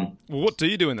 Well, what do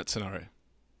you do in that scenario?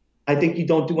 I think you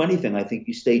don't do anything. I think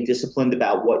you stay disciplined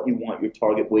about what you want your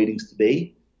target weightings to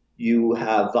be. You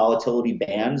have volatility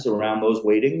bands around those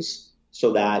weightings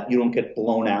so that you don't get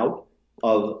blown out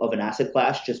of an asset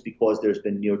class just because there's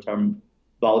been near-term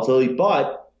volatility,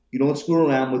 but you don't screw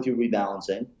around with your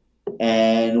rebalancing.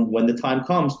 And when the time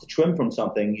comes to trim from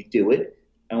something, you do it.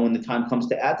 And when the time comes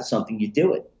to add to something, you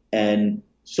do it. And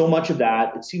so much of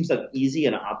that, it seems like easy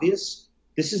and obvious.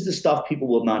 This is the stuff people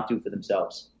will not do for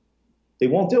themselves. They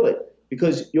won't do it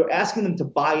because you're asking them to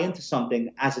buy into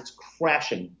something as it's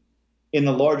crashing in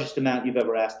the largest amount you've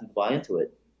ever asked them to buy into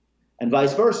it. And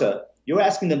vice versa. You're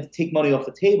asking them to take money off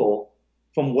the table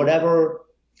from whatever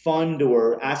fund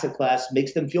or asset class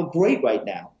makes them feel great right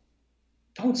now.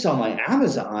 Don't sell my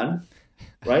Amazon,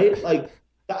 right? Like,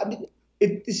 I mean,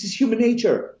 this is human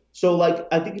nature. So, like,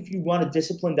 I think if you want a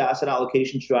disciplined asset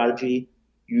allocation strategy,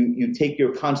 you take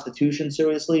your constitution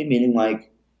seriously, meaning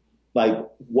like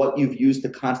what you've used to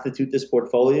constitute this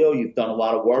portfolio. You've done a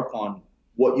lot of work on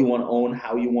what you want to own,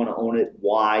 how you want to own it,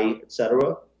 why,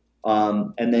 etc.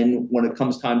 And then when it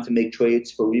comes time to make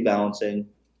trades for rebalancing,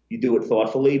 you do it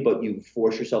thoughtfully, but you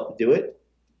force yourself to do it.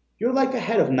 You're like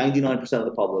ahead of 99% of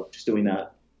the public just doing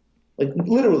that. Like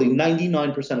literally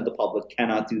 99% of the public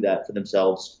cannot do that for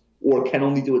themselves or can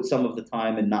only do it some of the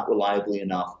time and not reliably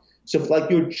enough. So if like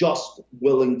you're just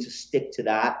willing to stick to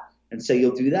that and say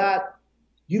you'll do that,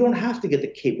 you don't have to get the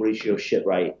CAPE ratio shit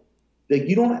right. Like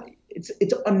you don't,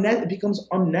 it becomes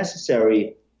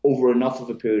unnecessary over enough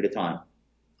of a period of time.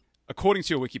 According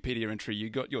to your Wikipedia entry, you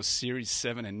got your Series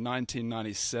 7 in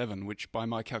 1997, which by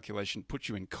my calculation put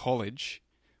you in college.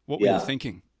 What were you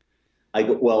thinking?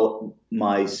 Well,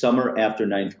 my summer after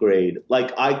ninth grade,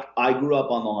 like I grew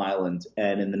up on Long Island,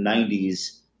 and in the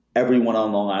 90s, everyone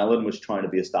on Long Island was trying to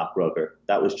be a stockbroker.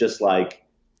 That was just like,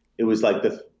 it was like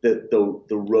the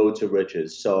road to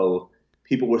riches. So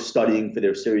people were studying for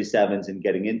their Series 7s and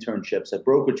getting internships at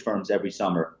brokerage firms every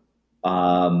summer,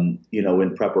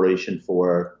 in preparation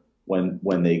for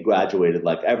when they graduated.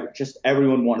 Like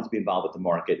everyone wanted to be involved with the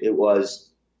market. It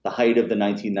was the height of the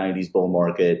 1990s bull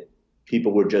market.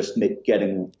 People were just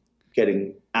getting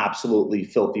absolutely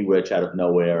filthy rich out of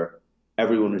nowhere.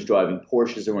 Everyone was driving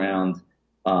Porsches around,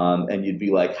 and you'd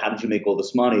be like, "How did you make all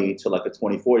this money?" to like a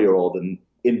 24-year-old, and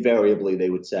invariably they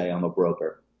would say I'm a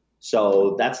broker.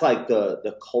 So that's like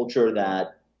the culture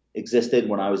that existed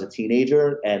when I was a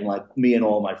teenager. And like me and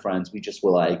all my friends, we just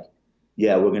were like,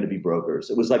 yeah, we're going to be brokers.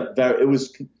 It was like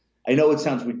I know it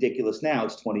sounds ridiculous now,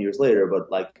 it's 20 years later,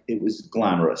 but like it was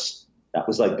glamorous. That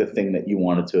was like the thing that you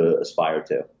wanted to aspire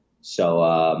to. So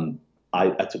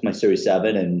I took my Series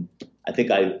 7 and I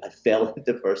think I failed it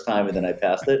the first time and then I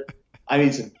passed it. I mean,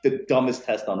 it's the dumbest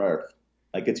test on earth.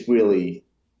 Like it's really,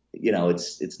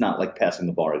 it's not like passing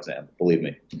the bar exam, believe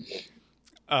me.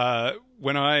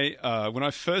 When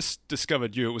I first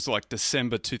discovered you, it was like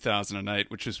December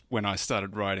 2008, which is when I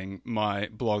started writing my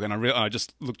blog, and I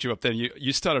just looked you up there.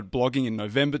 You started blogging in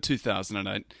November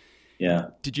 2008. Yeah.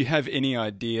 Did you have any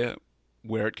idea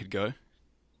where it could go?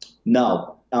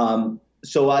 No.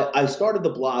 So I started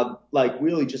the blog like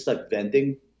really just like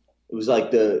venting. It was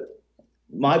like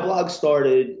my blog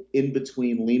started in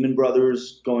between Lehman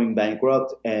Brothers going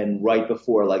bankrupt and right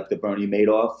before like the Bernie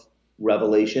Madoff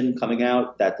revelation coming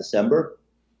out that December.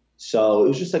 So it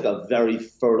was just like a very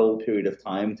fertile period of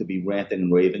time to be ranting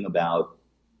and raving about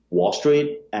Wall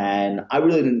Street. And I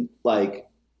really didn't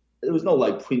there was no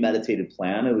like premeditated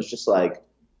plan. It was just like,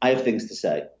 I have things to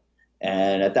say.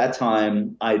 And at that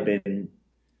time I'd been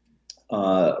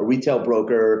a retail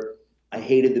broker. I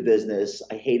hated the business.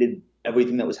 I hated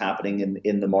everything that was happening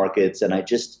in the markets. And I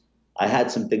had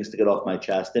some things to get off my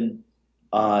chest. And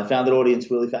I found an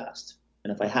audience really fast.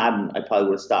 And if I hadn't, I probably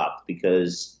would have stopped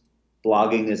because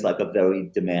blogging is like a very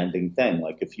demanding thing.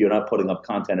 Like if you're not putting up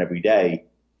content every day,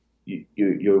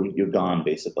 you're gone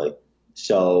basically.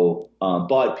 So,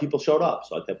 but people showed up,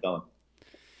 so I kept going.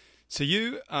 So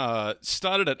you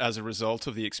started it as a result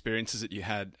of the experiences that you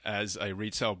had as a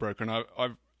retail broker, and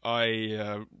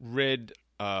I read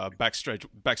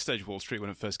Backstage Wall Street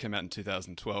when it first came out in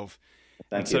 2012.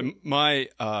 Thank you.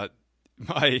 So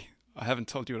I haven't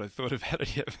told you what I thought about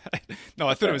it yet. No,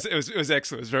 I thought it was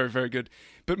excellent. It was very, very good.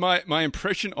 But my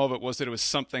impression of it was that it was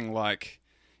something like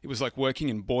it was like working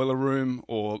in Boiler Room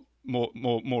or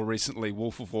more recently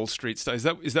Wolf of Wall Street style.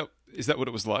 Is that what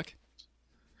it was like?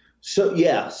 So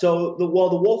yeah, the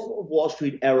Wolf of Wall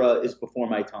Street era is before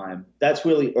my time. That's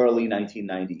really early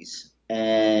 1990s.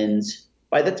 And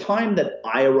by the time that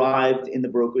I arrived in the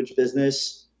brokerage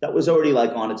business, that was already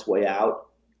like on its way out.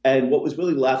 And what was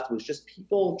really left was just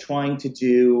people trying to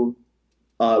do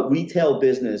retail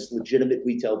business, legitimate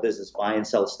retail business, buy and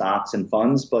sell stocks and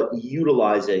funds, but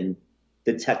utilizing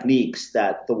the techniques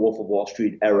that the Wolf of Wall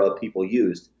Street era people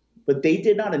used. But they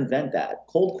did not invent that.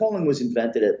 Cold calling was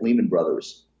invented at Lehman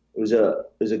Brothers. There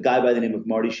was a guy by the name of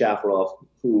Marty Shafaroff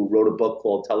who wrote a book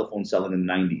called Telephone Selling in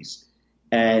the 90s.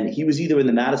 And he was either in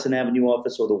the Madison Avenue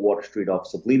office or the Water Street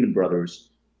office of Lehman Brothers,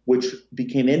 which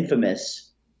became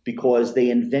infamous because they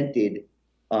invented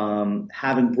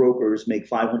having brokers make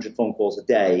 500 phone calls a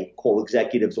day, call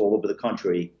executives all over the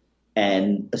country,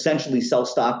 and essentially sell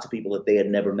stock to people that they had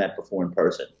never met before in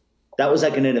person. That was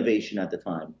like an innovation at the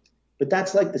time. But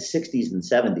that's like the 60s and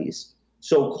 70s.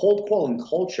 So cold calling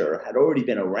culture had already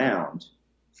been around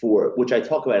which I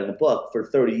talk about in the book, for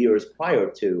 30 years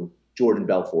prior to Jordan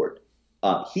Belfort.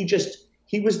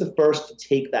 He was the first to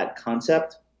take that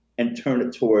concept and turn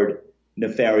it toward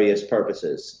nefarious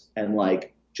purposes and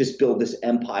like just build this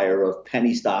empire of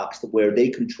penny stocks where they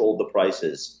controlled the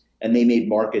prices and they made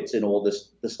markets in all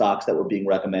the stocks that were being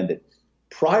recommended.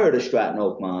 Prior to Stratton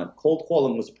Oakmont, cold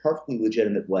calling was a perfectly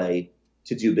legitimate way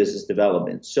to do business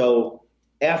development. So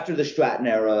after the Stratton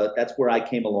era, that's where I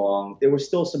came along. There were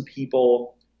still some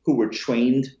people who were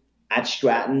trained at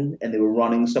Stratton and they were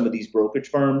running some of these brokerage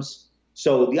firms.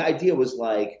 So the idea was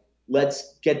like,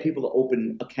 let's get people to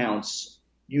open accounts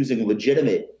using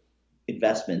legitimate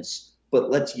investments, but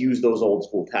let's use those old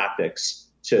school tactics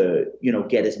to,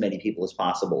 get as many people as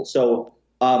possible. So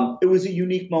it was a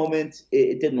unique moment.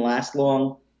 It didn't last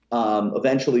long.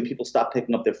 Eventually people stopped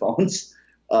picking up their phones,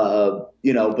 but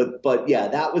yeah,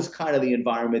 that was kind of the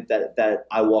environment that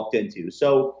I walked into.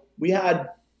 So we had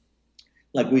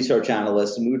like research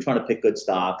analysts and we were trying to pick good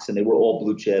stocks and they were all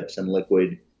blue chips and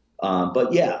liquid.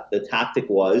 But yeah, the tactic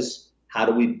was, how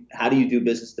do you do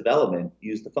business development?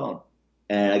 Use the phone.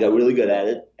 And I got really good at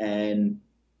it. And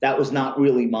that was not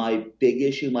really my big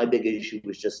issue. My big issue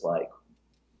was just like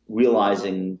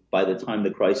realizing by the time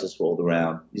the crisis rolled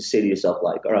around, you say to yourself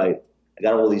like, all right, I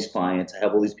got all these clients. I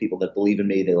have all these people that believe in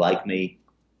me. They like me.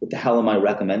 What the hell am I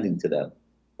recommending to them?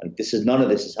 Like none of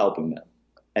this is helping them.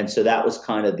 And so that was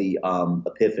kind of the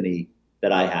epiphany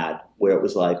that I had, where it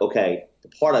was like, okay, the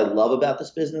part I love about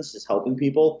this business is helping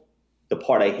people. The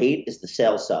part I hate is the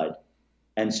sales side.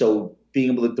 And so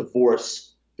being able to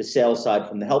divorce the sales side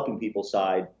from the helping people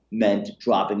side meant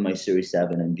dropping my Series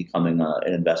 7 and becoming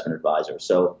an investment advisor.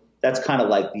 So that's kind of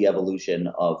like the evolution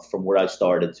of from where I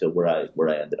started to where I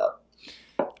ended up.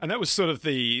 And that was sort of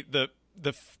the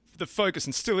focus,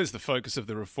 and still is the focus of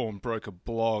the Reform Broker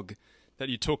blog, that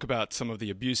you talk about some of the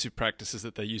abusive practices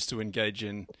that they used to engage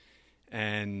in,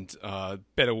 and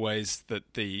better ways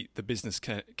that the business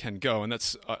can go. And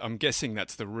I'm guessing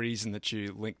that's the reason that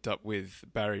you linked up with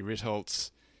Barry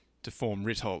Ritholtz to form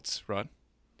Ritholtz, right?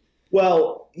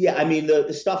 Well, yeah, I mean,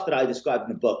 the stuff that I described in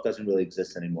the book doesn't really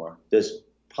exist anymore. There's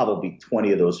probably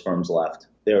 20 of those firms left.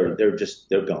 They're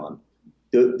gone.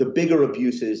 The bigger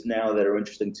abuses now that are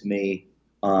interesting to me,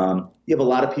 you have a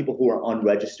lot of people who are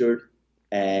unregistered,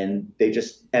 and they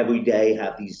just every day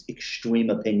have these extreme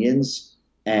opinions.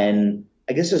 And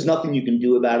I guess there's nothing you can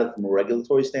do about it from a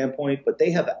regulatory standpoint, but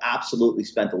they have absolutely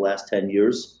spent the last 10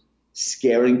 years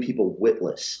scaring people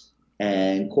witless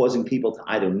and causing people to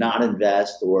either not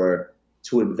invest or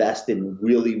to invest in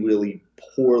really, really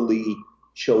poorly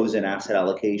chosen asset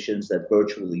allocations that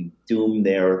virtually doom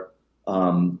their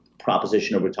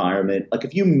proposition of retirement. Like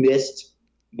if you missed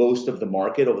most of the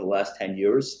market over the last 10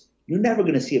 years, you're never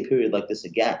going to see a period like this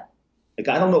again. Like,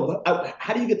 I don't know,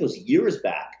 how do you get those years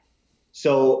back?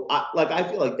 So I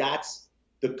feel like that's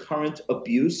the current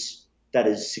abuse that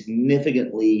is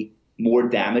significantly more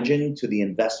damaging to the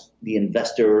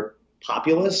investor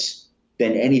populace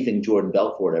than anything Jordan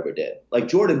Belfort ever did. Like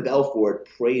Jordan Belfort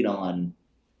preyed on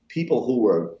people who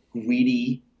were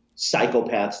greedy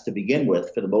psychopaths to begin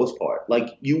with, for the most part. Like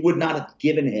you would not have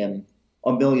given him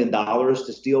 $1 million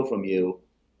to steal from you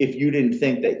if you didn't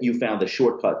think that you found a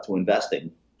shortcut to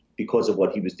investing because of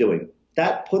what he was doing.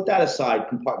 Put that aside,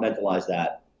 compartmentalize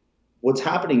that. What's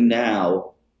happening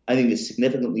now, I think, is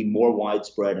significantly more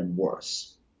widespread and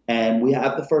worse. And we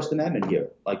have the First Amendment here.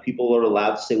 Like people are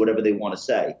allowed to say whatever they want to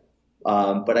say.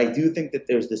 But I do think that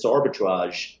there's this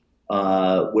arbitrage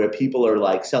where people are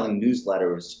like selling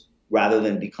newsletters rather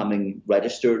than becoming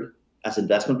registered as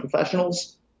investment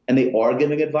professionals. And they are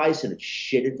giving advice, and it's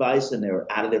shit advice, and they're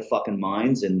out of their fucking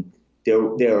minds, and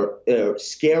they're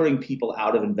scaring people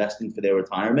out of investing for their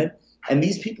retirement. And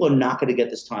these people are not going to get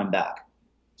this time back.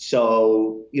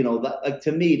 So, like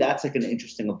to me, that's like an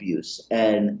interesting abuse.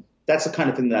 And that's the kind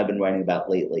of thing that I've been writing about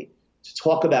lately. To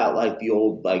talk about like the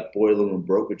old like boiler room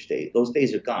brokerage days, those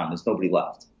days are gone. There's nobody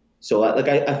left. So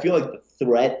I feel like the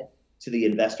threat to the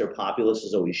investor populace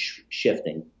is always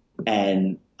shifting.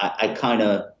 And I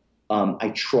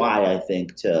try, I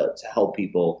think, to help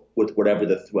people with whatever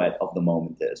the threat of the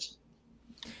moment is.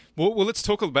 Well, let's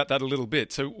talk about that a little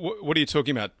bit. So what are you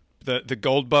talking about? The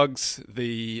gold bugs,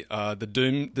 the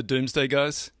doomsday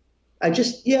guys? I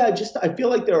feel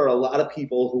like there are a lot of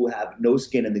people who have no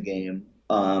skin in the game,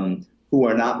 who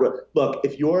are not look,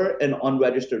 if you're an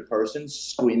unregistered person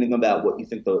screaming about what you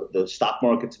think the stock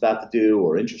market's about to do,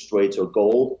 or interest rates, or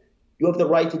gold, you have the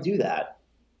right to do that.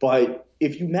 But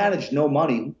if you manage no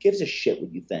money, who gives a shit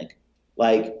what you think?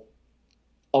 Like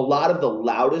a lot of the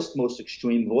loudest, most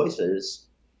extreme voices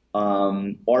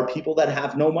are people that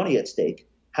have no money at stake,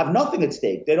 have nothing at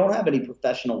stake. They don't have any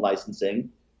professional licensing.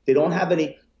 They don't have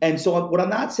any. And so what I'm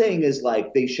not saying is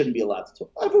like they shouldn't be allowed to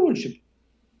talk.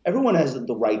 Everyone has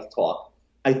the right to talk.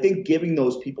 I think giving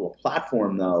those people a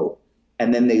platform, though,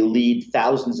 and then they lead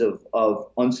thousands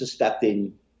of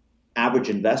unsuspecting average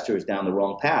investors down the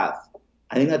wrong path,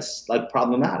 I think that's like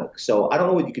problematic. So I don't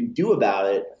know what you can do about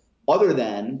it other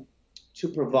than to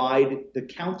provide the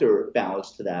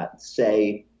counterbalance to that.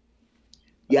 Say,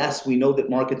 yes, we know that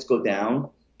markets go down.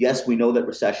 Yes, we know that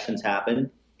recessions happen.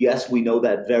 Yes, we know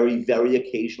that very, very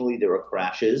occasionally there are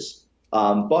crashes.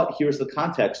 But here's the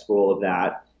context for all of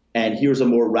that. And here's a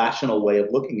more rational way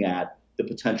of looking at the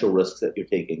potential risks that you're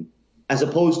taking, as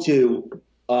opposed to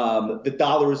the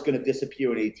dollar is going to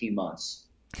disappear in 18 months.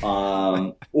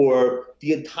 Or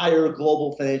the entire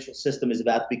global financial system is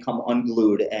about to become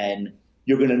unglued and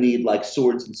you're going to need like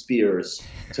swords and spears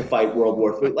to fight World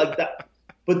War III, like that.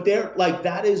 But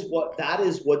that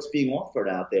is what's being offered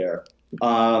out there.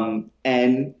 And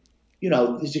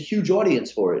there's a huge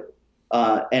audience for it.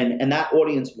 And that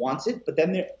audience wants it, but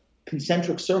then there are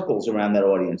concentric circles around that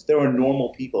audience. There are normal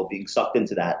people being sucked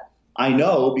into that. I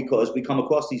know because we come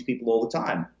across these people all the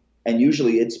time. And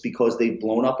usually it's because they've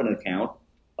blown up an account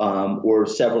or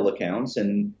several accounts,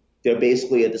 and they're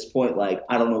basically at this point like,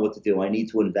 I don't know what to do. I need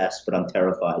to invest, but I'm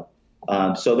terrified.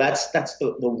 So that's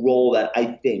the role that I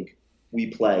think we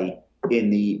play in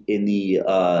the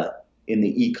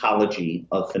ecology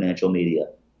of financial media.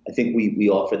 I think we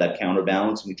offer that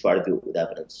counterbalance, and we try to do it with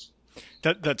evidence.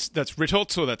 That's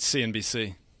Ritholtz or that's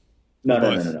CNBC?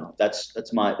 No.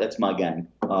 That's my gang.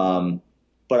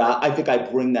 but I think I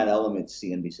bring that element to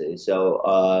CNBC. So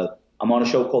I'm on a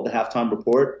show called The Halftime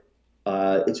Report.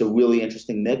 It's a really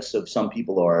interesting mix of some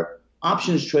people are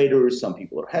options traders, some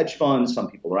people are hedge funds,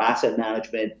 some people are asset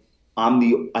management.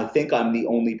 I think I'm the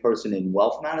only person in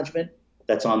wealth management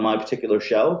that's on my particular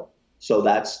show. So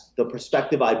that's the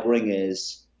perspective I bring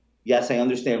is, yes, I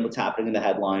understand what's happening in the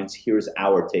headlines. Here's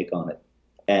our take on it.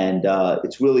 And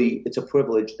it's a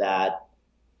privilege that,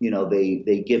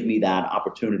 they give me that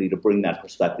opportunity to bring that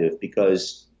perspective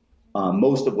because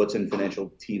most of what's in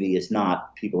financial TV is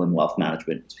not people in wealth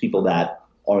management. It's people that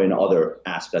are in other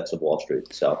aspects of Wall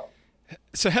Street. So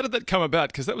how did that come about?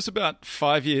 Because that was about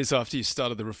 5 years after you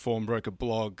started the Reform Broker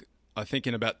blog. I think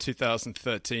in about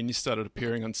 2013 you started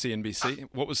appearing on CNBC.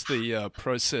 What was the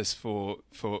process for?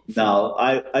 No,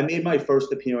 I made my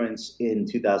first appearance in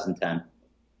 2010.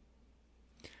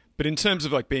 But in terms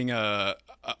of like being a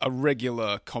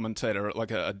regular commentator,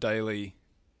 like a daily...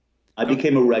 I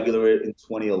became a regular in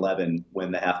 2011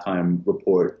 when the Halftime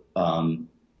Report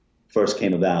first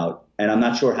came about. And I'm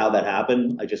not sure how that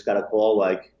happened. I just got a call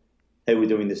like, hey, we're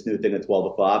doing this new thing at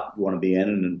 12 o'clock. You want to be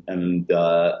in? And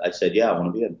I said, yeah, I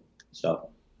want to be in. So,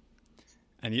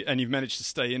 and you've managed to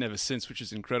stay in ever since, which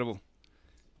is incredible.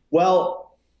 Well,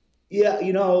 yeah,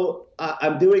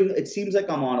 I'm doing, it seems like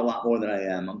I'm on a lot more than I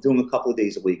am. I'm doing a couple of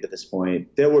days a week at this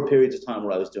point. There were periods of time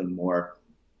where I was doing more.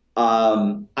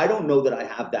 I don't know that I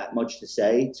have that much to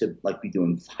say to like be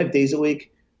doing 5 days a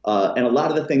week. And a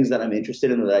lot of the things that I'm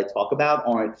interested in that I talk about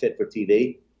aren't fit for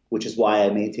TV, which is why I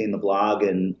maintain the blog.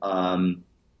 And,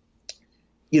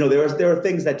 there are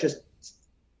things that just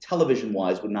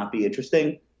television-wise would not be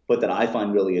interesting, but that I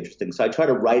find really interesting. So I try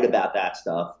to write about that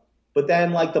stuff. But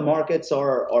then, like, the markets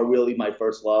are really my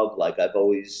first love. Like, I've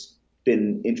always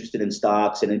been interested in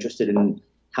stocks and interested in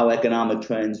how economic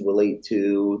trends relate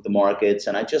to the markets,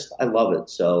 and I love it.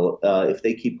 So if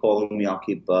they keep calling me, I'll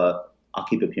keep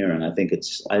appearing. I think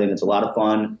it's a lot of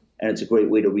fun, and it's a great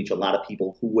way to reach a lot of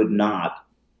people who would not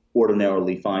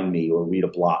ordinarily find me or read a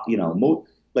blog.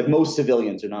 Most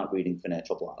civilians are not reading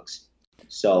financial blogs.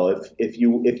 So if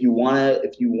you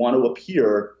want to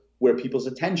appear where people's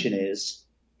attention is,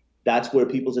 that's where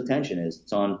people's attention is.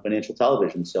 It's on financial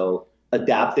television. So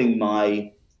adapting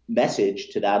my message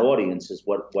to that audience is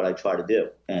what I try to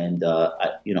do. And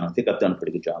I think I've done a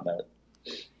pretty good job at it.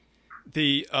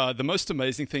 The most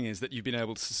amazing thing is that you've been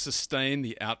able to sustain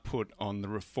the output on the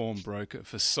Reform Broker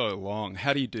for so long.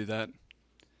 How do you do that?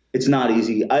 It's not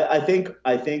easy. I think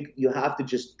you have to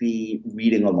just be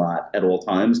reading a lot at all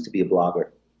times to be a blogger.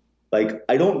 Like,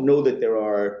 I don't know that there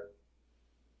are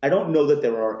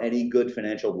any good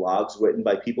financial blogs written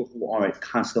by people who aren't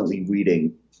constantly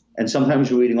reading. And sometimes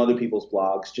you're reading other people's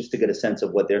blogs just to get a sense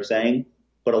of what they're saying.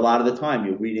 But a lot of the time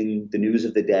you're reading the news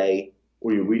of the day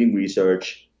or you're reading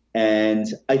research. And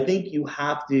I think you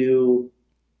have to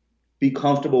be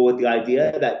comfortable with the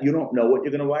idea that you don't know what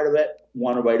you're going to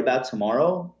want to write about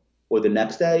tomorrow or the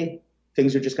next day.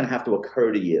 Things are just going to have to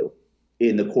occur to you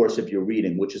in the course of your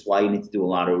reading, which is why you need to do a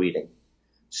lot of reading.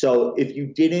 So if you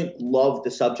didn't love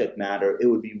the subject matter, it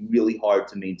would be really hard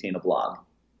to maintain a blog.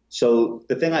 So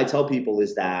the thing I tell people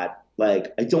is that,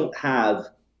 like, I don't have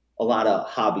a lot of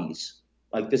hobbies.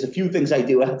 Like, there's a few things I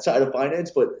do outside of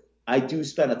finance, but I do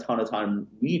spend a ton of time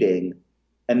reading,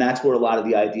 and that's where a lot of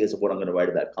the ideas of what I'm going to write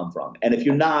about come from. And if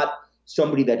you're not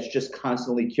somebody that's just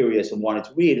constantly curious and wanted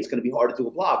to read, it's going to be hard to do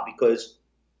a blog because,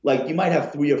 like, you might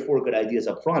have 3 or 4 good ideas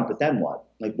up front, but then what?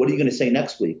 Like, what are you going to say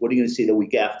next week? What are you going to say the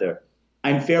week after?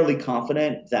 I'm fairly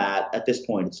confident that at this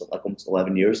point, it's like almost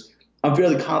 11 years, I'm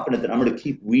fairly confident that I'm going to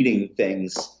keep reading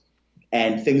things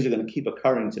and things are going to keep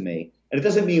occurring to me. And it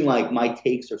doesn't mean like my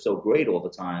takes are so great all the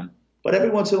time, but every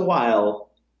once in a while,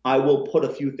 I will put a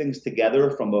few things together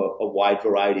from a wide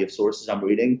variety of sources I'm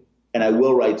reading, and I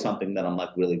will write something that I'm like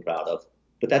really proud of.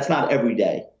 But that's not every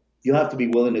day. You have to be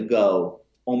willing to go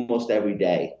almost every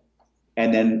day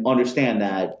and then understand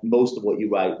that most of what you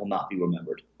write will not be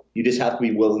remembered. You just have to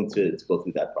be willing to go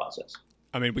through that process.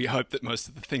 I mean, we hope that most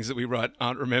of the things that we write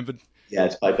aren't remembered. Yeah,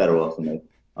 it's probably better off than me.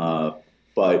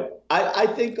 But I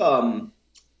think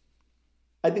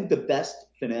the best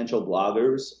financial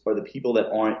bloggers are the people that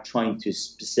aren't trying to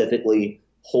specifically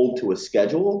hold to a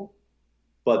schedule,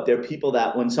 but they're people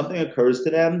that when something occurs to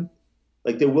them,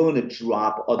 like they're willing to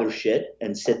drop other shit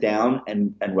and sit down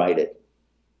and write it.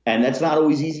 And that's not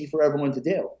always easy for everyone to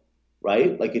do,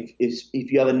 right? Like if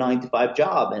you have a 9-to-5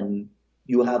 job and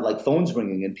you have like phones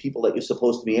ringing and people that you're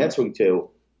supposed to be answering to,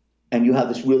 and you have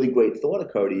this really great thought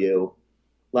occur to you,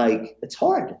 like it's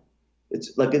hard.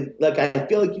 It's like I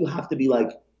feel like you have to be like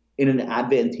in an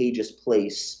advantageous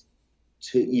place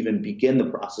to even begin the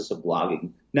process of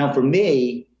blogging. Now, for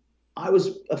me, I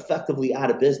was effectively out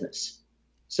of business.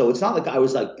 So it's not like I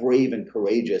was like brave and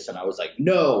courageous and I was like,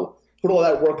 no, put all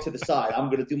that work to the side. I'm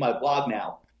going to do my blog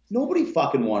now. Nobody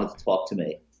fucking wanted to talk to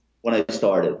me when I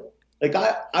started. Like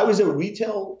I was a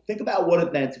retail, think about what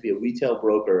it meant to be a retail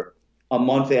broker a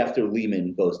month after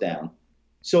Lehman goes down.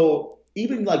 So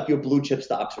even like your blue chip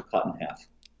stocks are cut in half,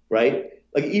 right?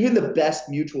 Like even the best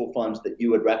mutual funds that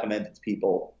you would recommend to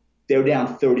people, they're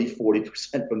down 30,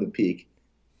 40% from the peak.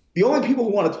 The only people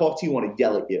who want to talk to you want to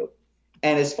yell at you.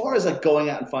 And as far as like going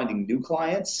out and finding new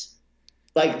clients,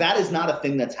 like that is not a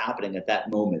thing that's happening at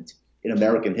that moment in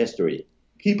American history.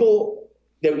 People,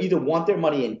 they either want their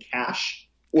money in cash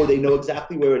or they know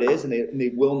exactly where it is and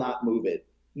they will not move it.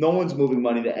 No one's moving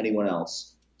money to anyone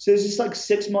else. So there's this like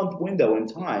 6-month window in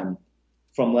time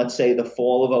from, let's say, the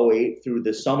fall of 08 through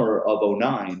the summer of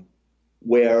 09,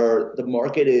 where the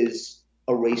market is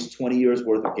erased 20 years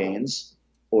worth of gains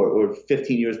or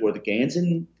 15 years worth of gains.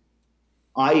 And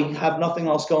I have nothing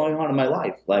else going on in my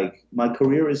life. Like my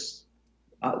career is,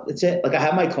 that's it. Like I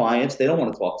have my clients, they don't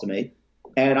want to talk to me.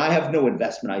 And I have no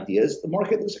investment ideas. The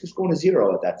market looks like it's going to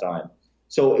zero at that time.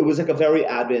 So it was like a very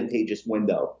advantageous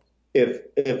window.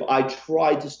 If I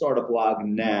tried to start a blog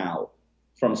now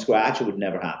from scratch, it would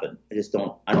never happen. I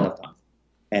don't have time.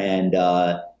 And,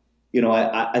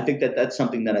 I think that that's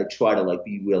something that I try to like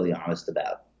be really honest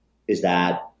about, is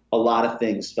that a lot of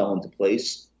things fell into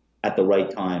place at the right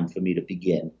time for me to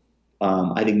begin.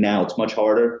 I think now it's much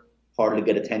harder to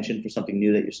get attention for something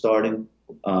new that you're starting,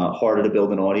 harder to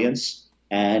build an audience.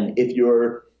 And if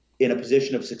you're in a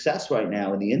position of success right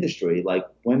now in the industry, like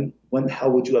when the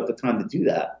hell would you have the time to do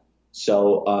that?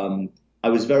 So I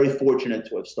was very fortunate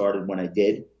to have started when I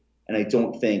did. And I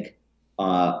don't think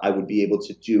I would be able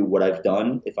to do what I've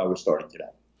done if I were starting today.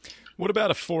 What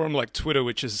about a forum like Twitter,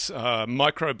 which is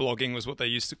microblogging was what they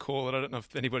used to call it. I don't know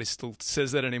if anybody still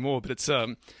says that anymore, but it's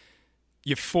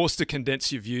you're forced to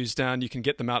condense your views down. You can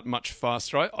get them out much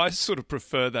faster. I sort of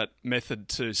prefer that method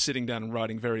to sitting down and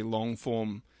writing very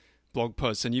long-form blog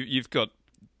posts. And you've got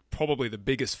probably the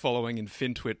biggest following in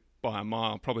FinTwit by a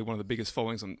mile, probably one of the biggest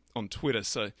followings on Twitter.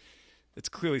 So it's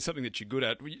clearly something that you're good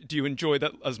at. Do you enjoy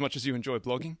that as much as you enjoy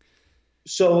blogging?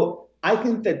 So I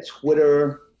think that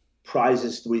Twitter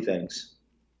prizes 3 things.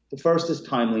 The first is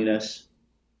timeliness,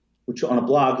 which on a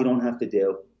blog you don't have to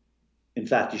do. In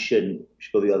fact, you shouldn't. You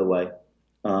should go the other way.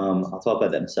 I'll talk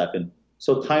about that in a second.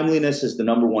 So timeliness is the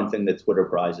number one thing that Twitter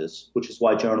prizes, which is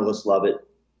why journalists love it,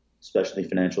 especially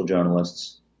financial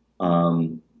journalists.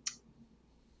 The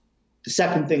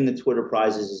second thing that Twitter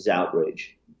prizes is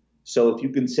outrage. So if you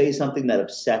can say something that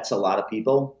upsets a lot of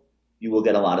people, you will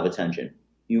get a lot of attention.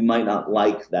 You might not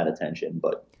like that attention,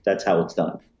 but that's how it's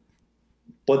done.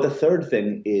 But the third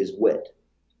thing is wit.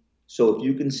 So if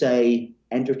you can say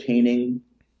entertaining,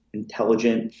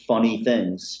 intelligent, funny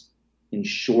things in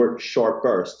short, sharp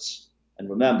bursts, and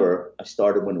remember, I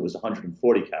started when it was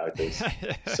 140 characters,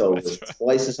 so it's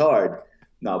twice as hard.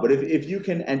 No, but if you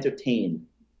can entertain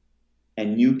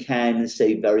and you can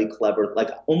say very clever, like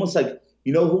almost like,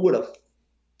 you know who would have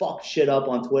fucked shit up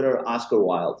on Twitter? Oscar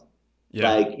Wilde.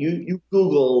 Yeah. Like you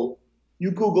Google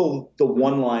the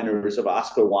one-liners of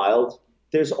Oscar Wilde.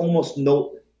 There's almost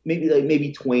no,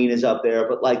 maybe Twain is up there,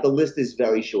 but like the list is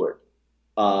very short.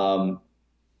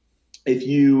 If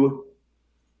you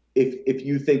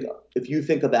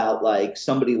think about like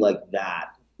somebody like that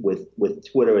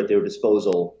with Twitter at their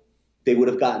disposal, they would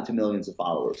have gotten to millions of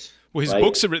followers. Well, his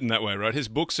books are written that way, right? His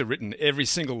books are written, every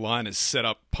single line is set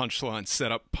up punchline.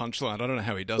 I don't know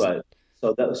how he does it.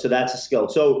 So that's a skill.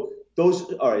 So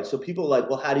all right. So people are like,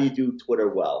 well, how do you do Twitter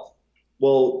well?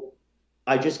 Well,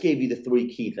 I just gave you the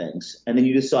 3 key things, and then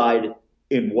you decide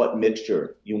in what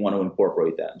mixture you want to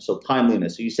incorporate them. So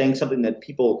timeliness. So you're saying something that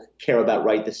people care about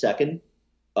right this second.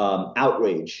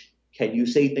 Outrage. Can you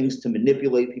say things to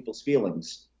manipulate people's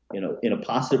feelings, in a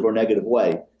positive or negative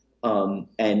way? And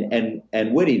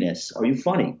wittiness. Are you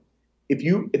funny?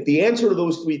 If the answer to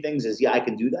those 3 things is, yeah, I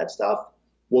can do that stuff,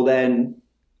 well then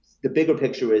the bigger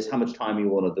picture is how much time you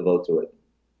want to devote to it.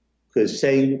 Because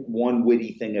saying one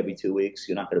witty thing every 2 weeks,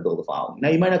 you're not going to build a following. Now,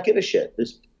 you might not give a shit.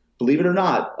 Believe it or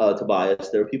not, Tobias,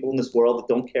 there are people in this world that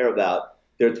don't care about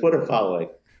their Twitter following.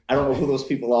 I don't know who those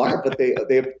people are, but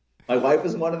my wife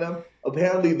is one of them.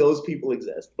 Apparently, those people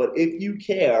exist. But if you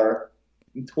care,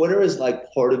 Twitter is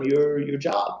like part of your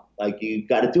job. Like you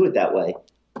got to do it that way.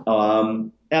 Now,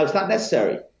 it's not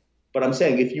necessary, but I'm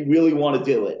saying if you really want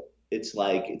to do it, it's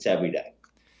every day.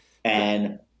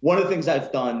 And one of the things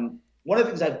I've done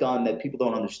that people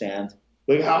don't understand,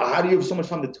 like how do you have so much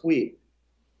time to tweet?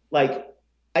 Like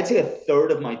I'd say a third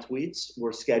of my tweets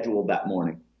were scheduled that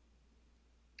morning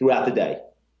throughout the day.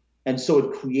 And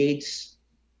so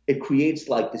it it creates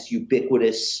like this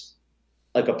ubiquitous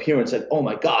like appearance, like, oh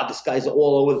my God, this guy's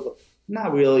all over the place.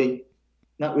 Not really.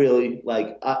 Not really.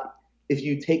 Like, if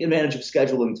you take advantage of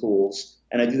scheduling tools,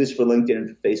 and I do this for LinkedIn and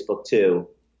for Facebook too,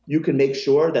 you can make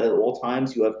sure that at all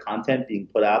times you have content being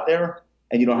put out there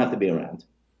and you don't have to be around.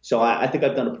 So I think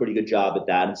I've done a pretty good job at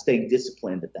that and staying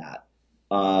disciplined at that.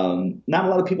 Not a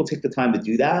lot of people take the time to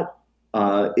do that.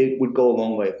 It would go a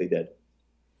long way if they did.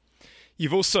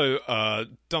 You've also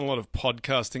done a lot of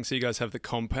podcasting, so you guys have The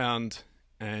Compound,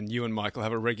 and you and Michael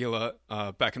have a regular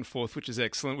back and forth, which is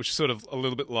excellent, which is sort of a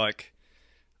little bit like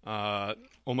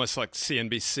almost like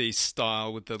CNBC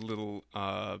style with the little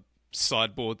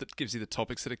sideboard that gives you the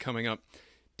topics that are coming up.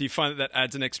 Do you find that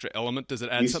adds an extra element? Does it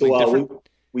add something different?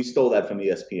 We stole that from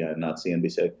ESPN, not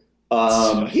CNBC.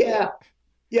 Yeah.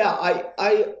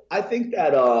 I think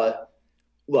that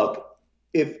look,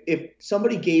 if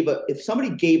somebody gave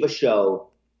a show,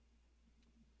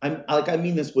 I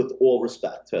mean this with all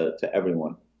respect to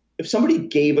everyone. If somebody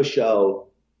gave a show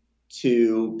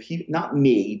to not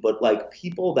me, but like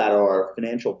people that are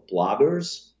financial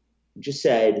bloggers, just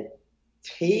said,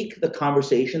 take the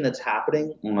conversation that's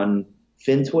happening on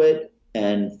FinTwit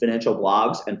and financial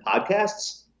blogs and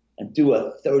podcasts and do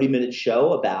a 30-minute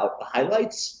show about the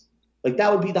highlights, like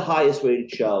that would be the highest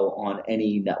rated show on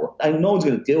any network. I know no one's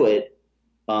going to do it,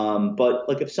 but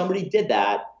like if somebody did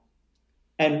that,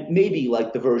 and maybe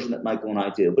like the version that Michael and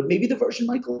I do, but maybe the version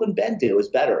Michael and Ben do is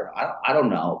better. I don't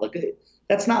know. Like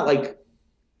that's not like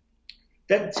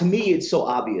that to me. It's so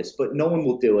obvious, but no one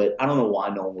will do it. I don't know why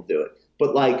no one will do it,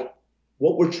 but like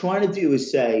what we're trying to do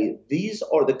is say these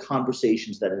are the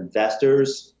conversations that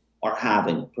investors are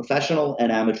having, professional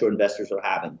and amateur investors are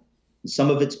having. And some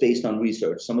of it's based on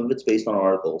research, some of it's based on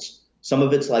articles, some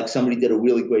of it's like somebody did a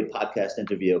really great podcast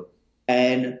interview,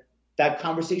 and that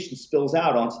conversation spills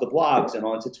out onto the blogs and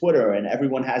onto Twitter, and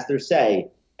everyone has their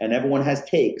say, and everyone has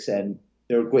takes, and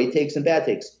there are great takes and bad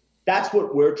takes. That's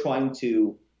what we're trying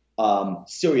to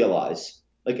serialize.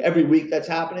 Like every week that's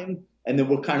happening, and then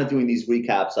we're kind of doing these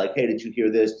recaps like, hey, did you hear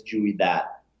this? Did you read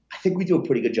that? I think we do a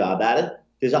pretty good job at it.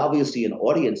 There's obviously an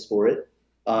audience for it.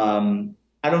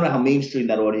 I don't know how mainstream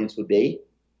that audience would be.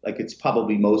 Like it's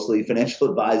probably mostly financial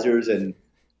advisors and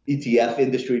ETF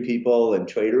industry people and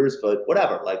traders, but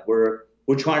whatever. Like we're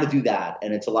trying to do that,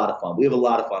 and it's a lot of fun. We have a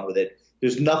lot of fun with it.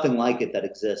 There's nothing like it that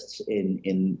exists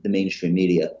in the mainstream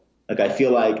media. Like I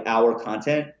feel like our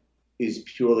content is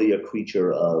purely a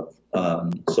creature of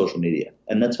social media,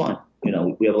 and that's fine. You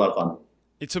know, we have a lot of fun.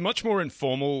 It's a much more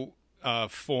informal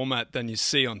format than you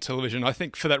see on television. I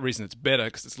think for that reason it's better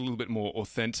because it's a little bit more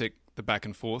authentic, the back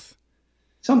and forth.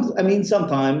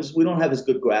 Sometimes we don't have as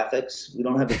good graphics. We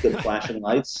don't have as good flashing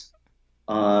lights.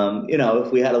 You know,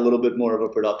 if we had a little bit more of a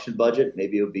production budget,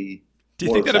 maybe it would be. Do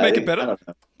you think that'd make it better? I don't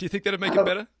know. Do you think that'd make it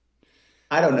better?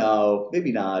 I don't know.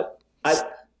 Maybe not.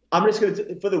 I'm just going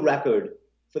to, for the record,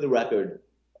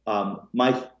 of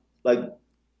my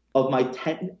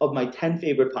 10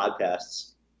 favorite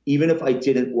podcasts, even if I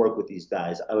didn't work with these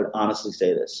guys, I would honestly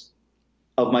say this.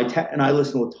 Of my 10, and I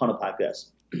listen to a ton of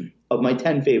podcasts. Of my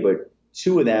 10 favorite,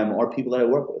 2 of them are people that I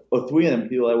work with, or 3 of them are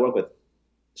people that I work with.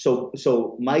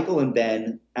 So Michael and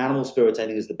Ben, Animal Spirits, I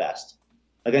think is the best.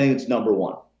 Like I think it's number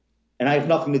 1, and I have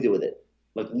nothing to do with it.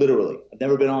 Like literally, I've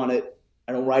never been on it.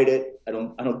 I don't write it.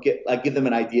 I give them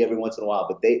an idea every once in a while,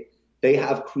 but they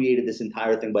have created this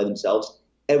entire thing by themselves.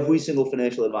 Every single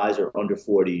financial advisor under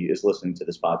 40 is listening to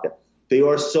this podcast. They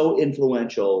are so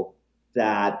influential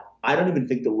that I don't even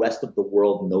think the rest of the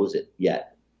world knows it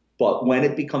yet. But when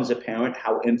it becomes apparent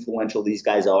how influential these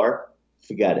guys are,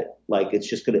 forget it. Like it's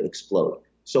just going to explode.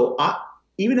 So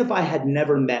even if I had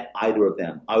never met either of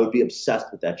them, I would be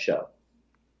obsessed with that show.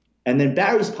 And then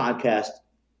Barry's podcast,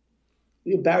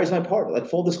 Barry's my partner, like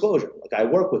full disclosure. Like I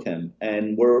work with him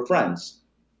and we're friends,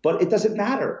 but it doesn't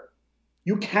matter.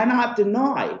 You cannot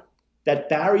deny that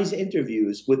Barry's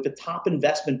interviews with the top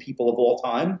investment people of all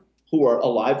time who are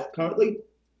alive currently,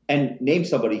 and name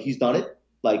somebody, he's done it.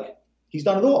 Like he's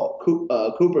done it all.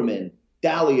 Cooperman,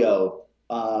 Dalio,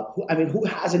 who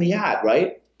hasn't he had,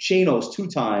 right? Chanos 2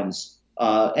 times,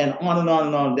 and on and on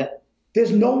and on.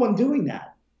 There's no one doing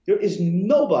that. There is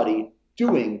nobody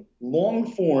doing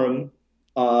long form,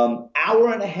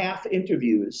 hour and a half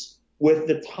interviews with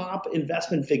the top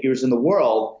investment figures in the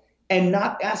world and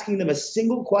not asking them a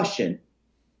single question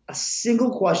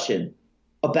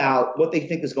about what they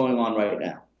think is going on right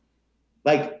now.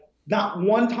 Like not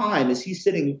one time is he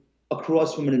sitting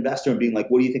across from an investor and being like,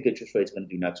 what do you think interest rates are going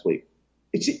to do next week?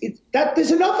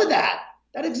 There's enough of that.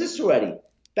 That exists already.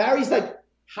 Barry's like,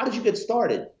 how did you get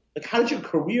started? Like, how did your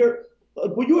career,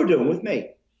 like what you were doing with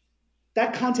me?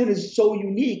 That content is so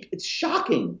unique. It's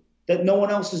shocking that no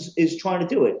one else is trying to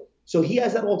do it. So he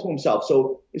has that all to himself.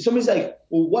 So if somebody's like,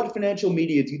 well, what financial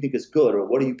media do you think is good, or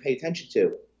what do you pay attention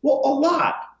to? Well, a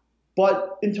lot.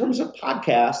 But in terms of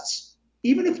podcasts,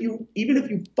 even if you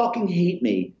fucking hate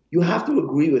me, you have to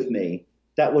agree with me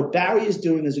that what Barry is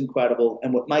doing is incredible,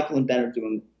 and what Michael and Ben are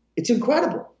doing, it's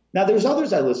incredible. Now, there's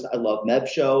others I listen. I love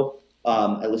Meb's show.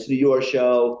 I listen to your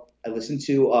show. I listen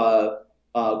to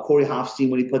Corey Hofstein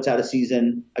when he puts out a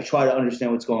season. I try to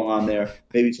understand what's going on there.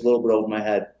 Maybe it's a little bit over my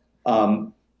head.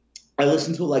 I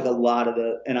listen to like a lot of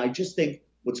and I just think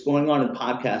what's going on in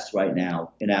podcasts right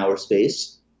now in our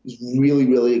space is really,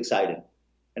 really exciting.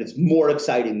 And it's more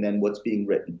exciting than what's being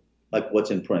written, like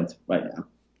what's in print right now.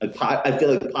 I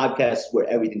feel like podcasts where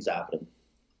everything's happening.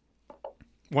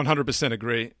 100%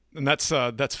 agree. And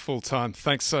that's full time.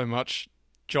 Thanks so much.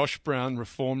 Josh Brown,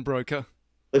 Reform Broker.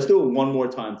 Let's do it one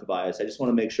more time, Tobias. I just want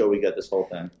to make sure we get this whole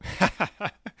thing.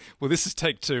 Well, this is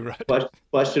take 2, right?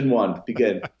 Question 1,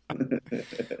 begin.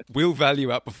 Will value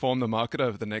outperform the market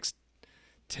over the next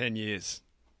 10 years?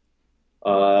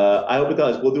 I hope it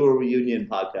does. We'll do a reunion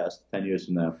podcast 10 years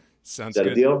from now. Sounds good. Is that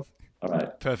good. a deal? All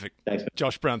right. Perfect. Thanks, man.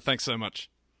 Josh Brown, thanks so much.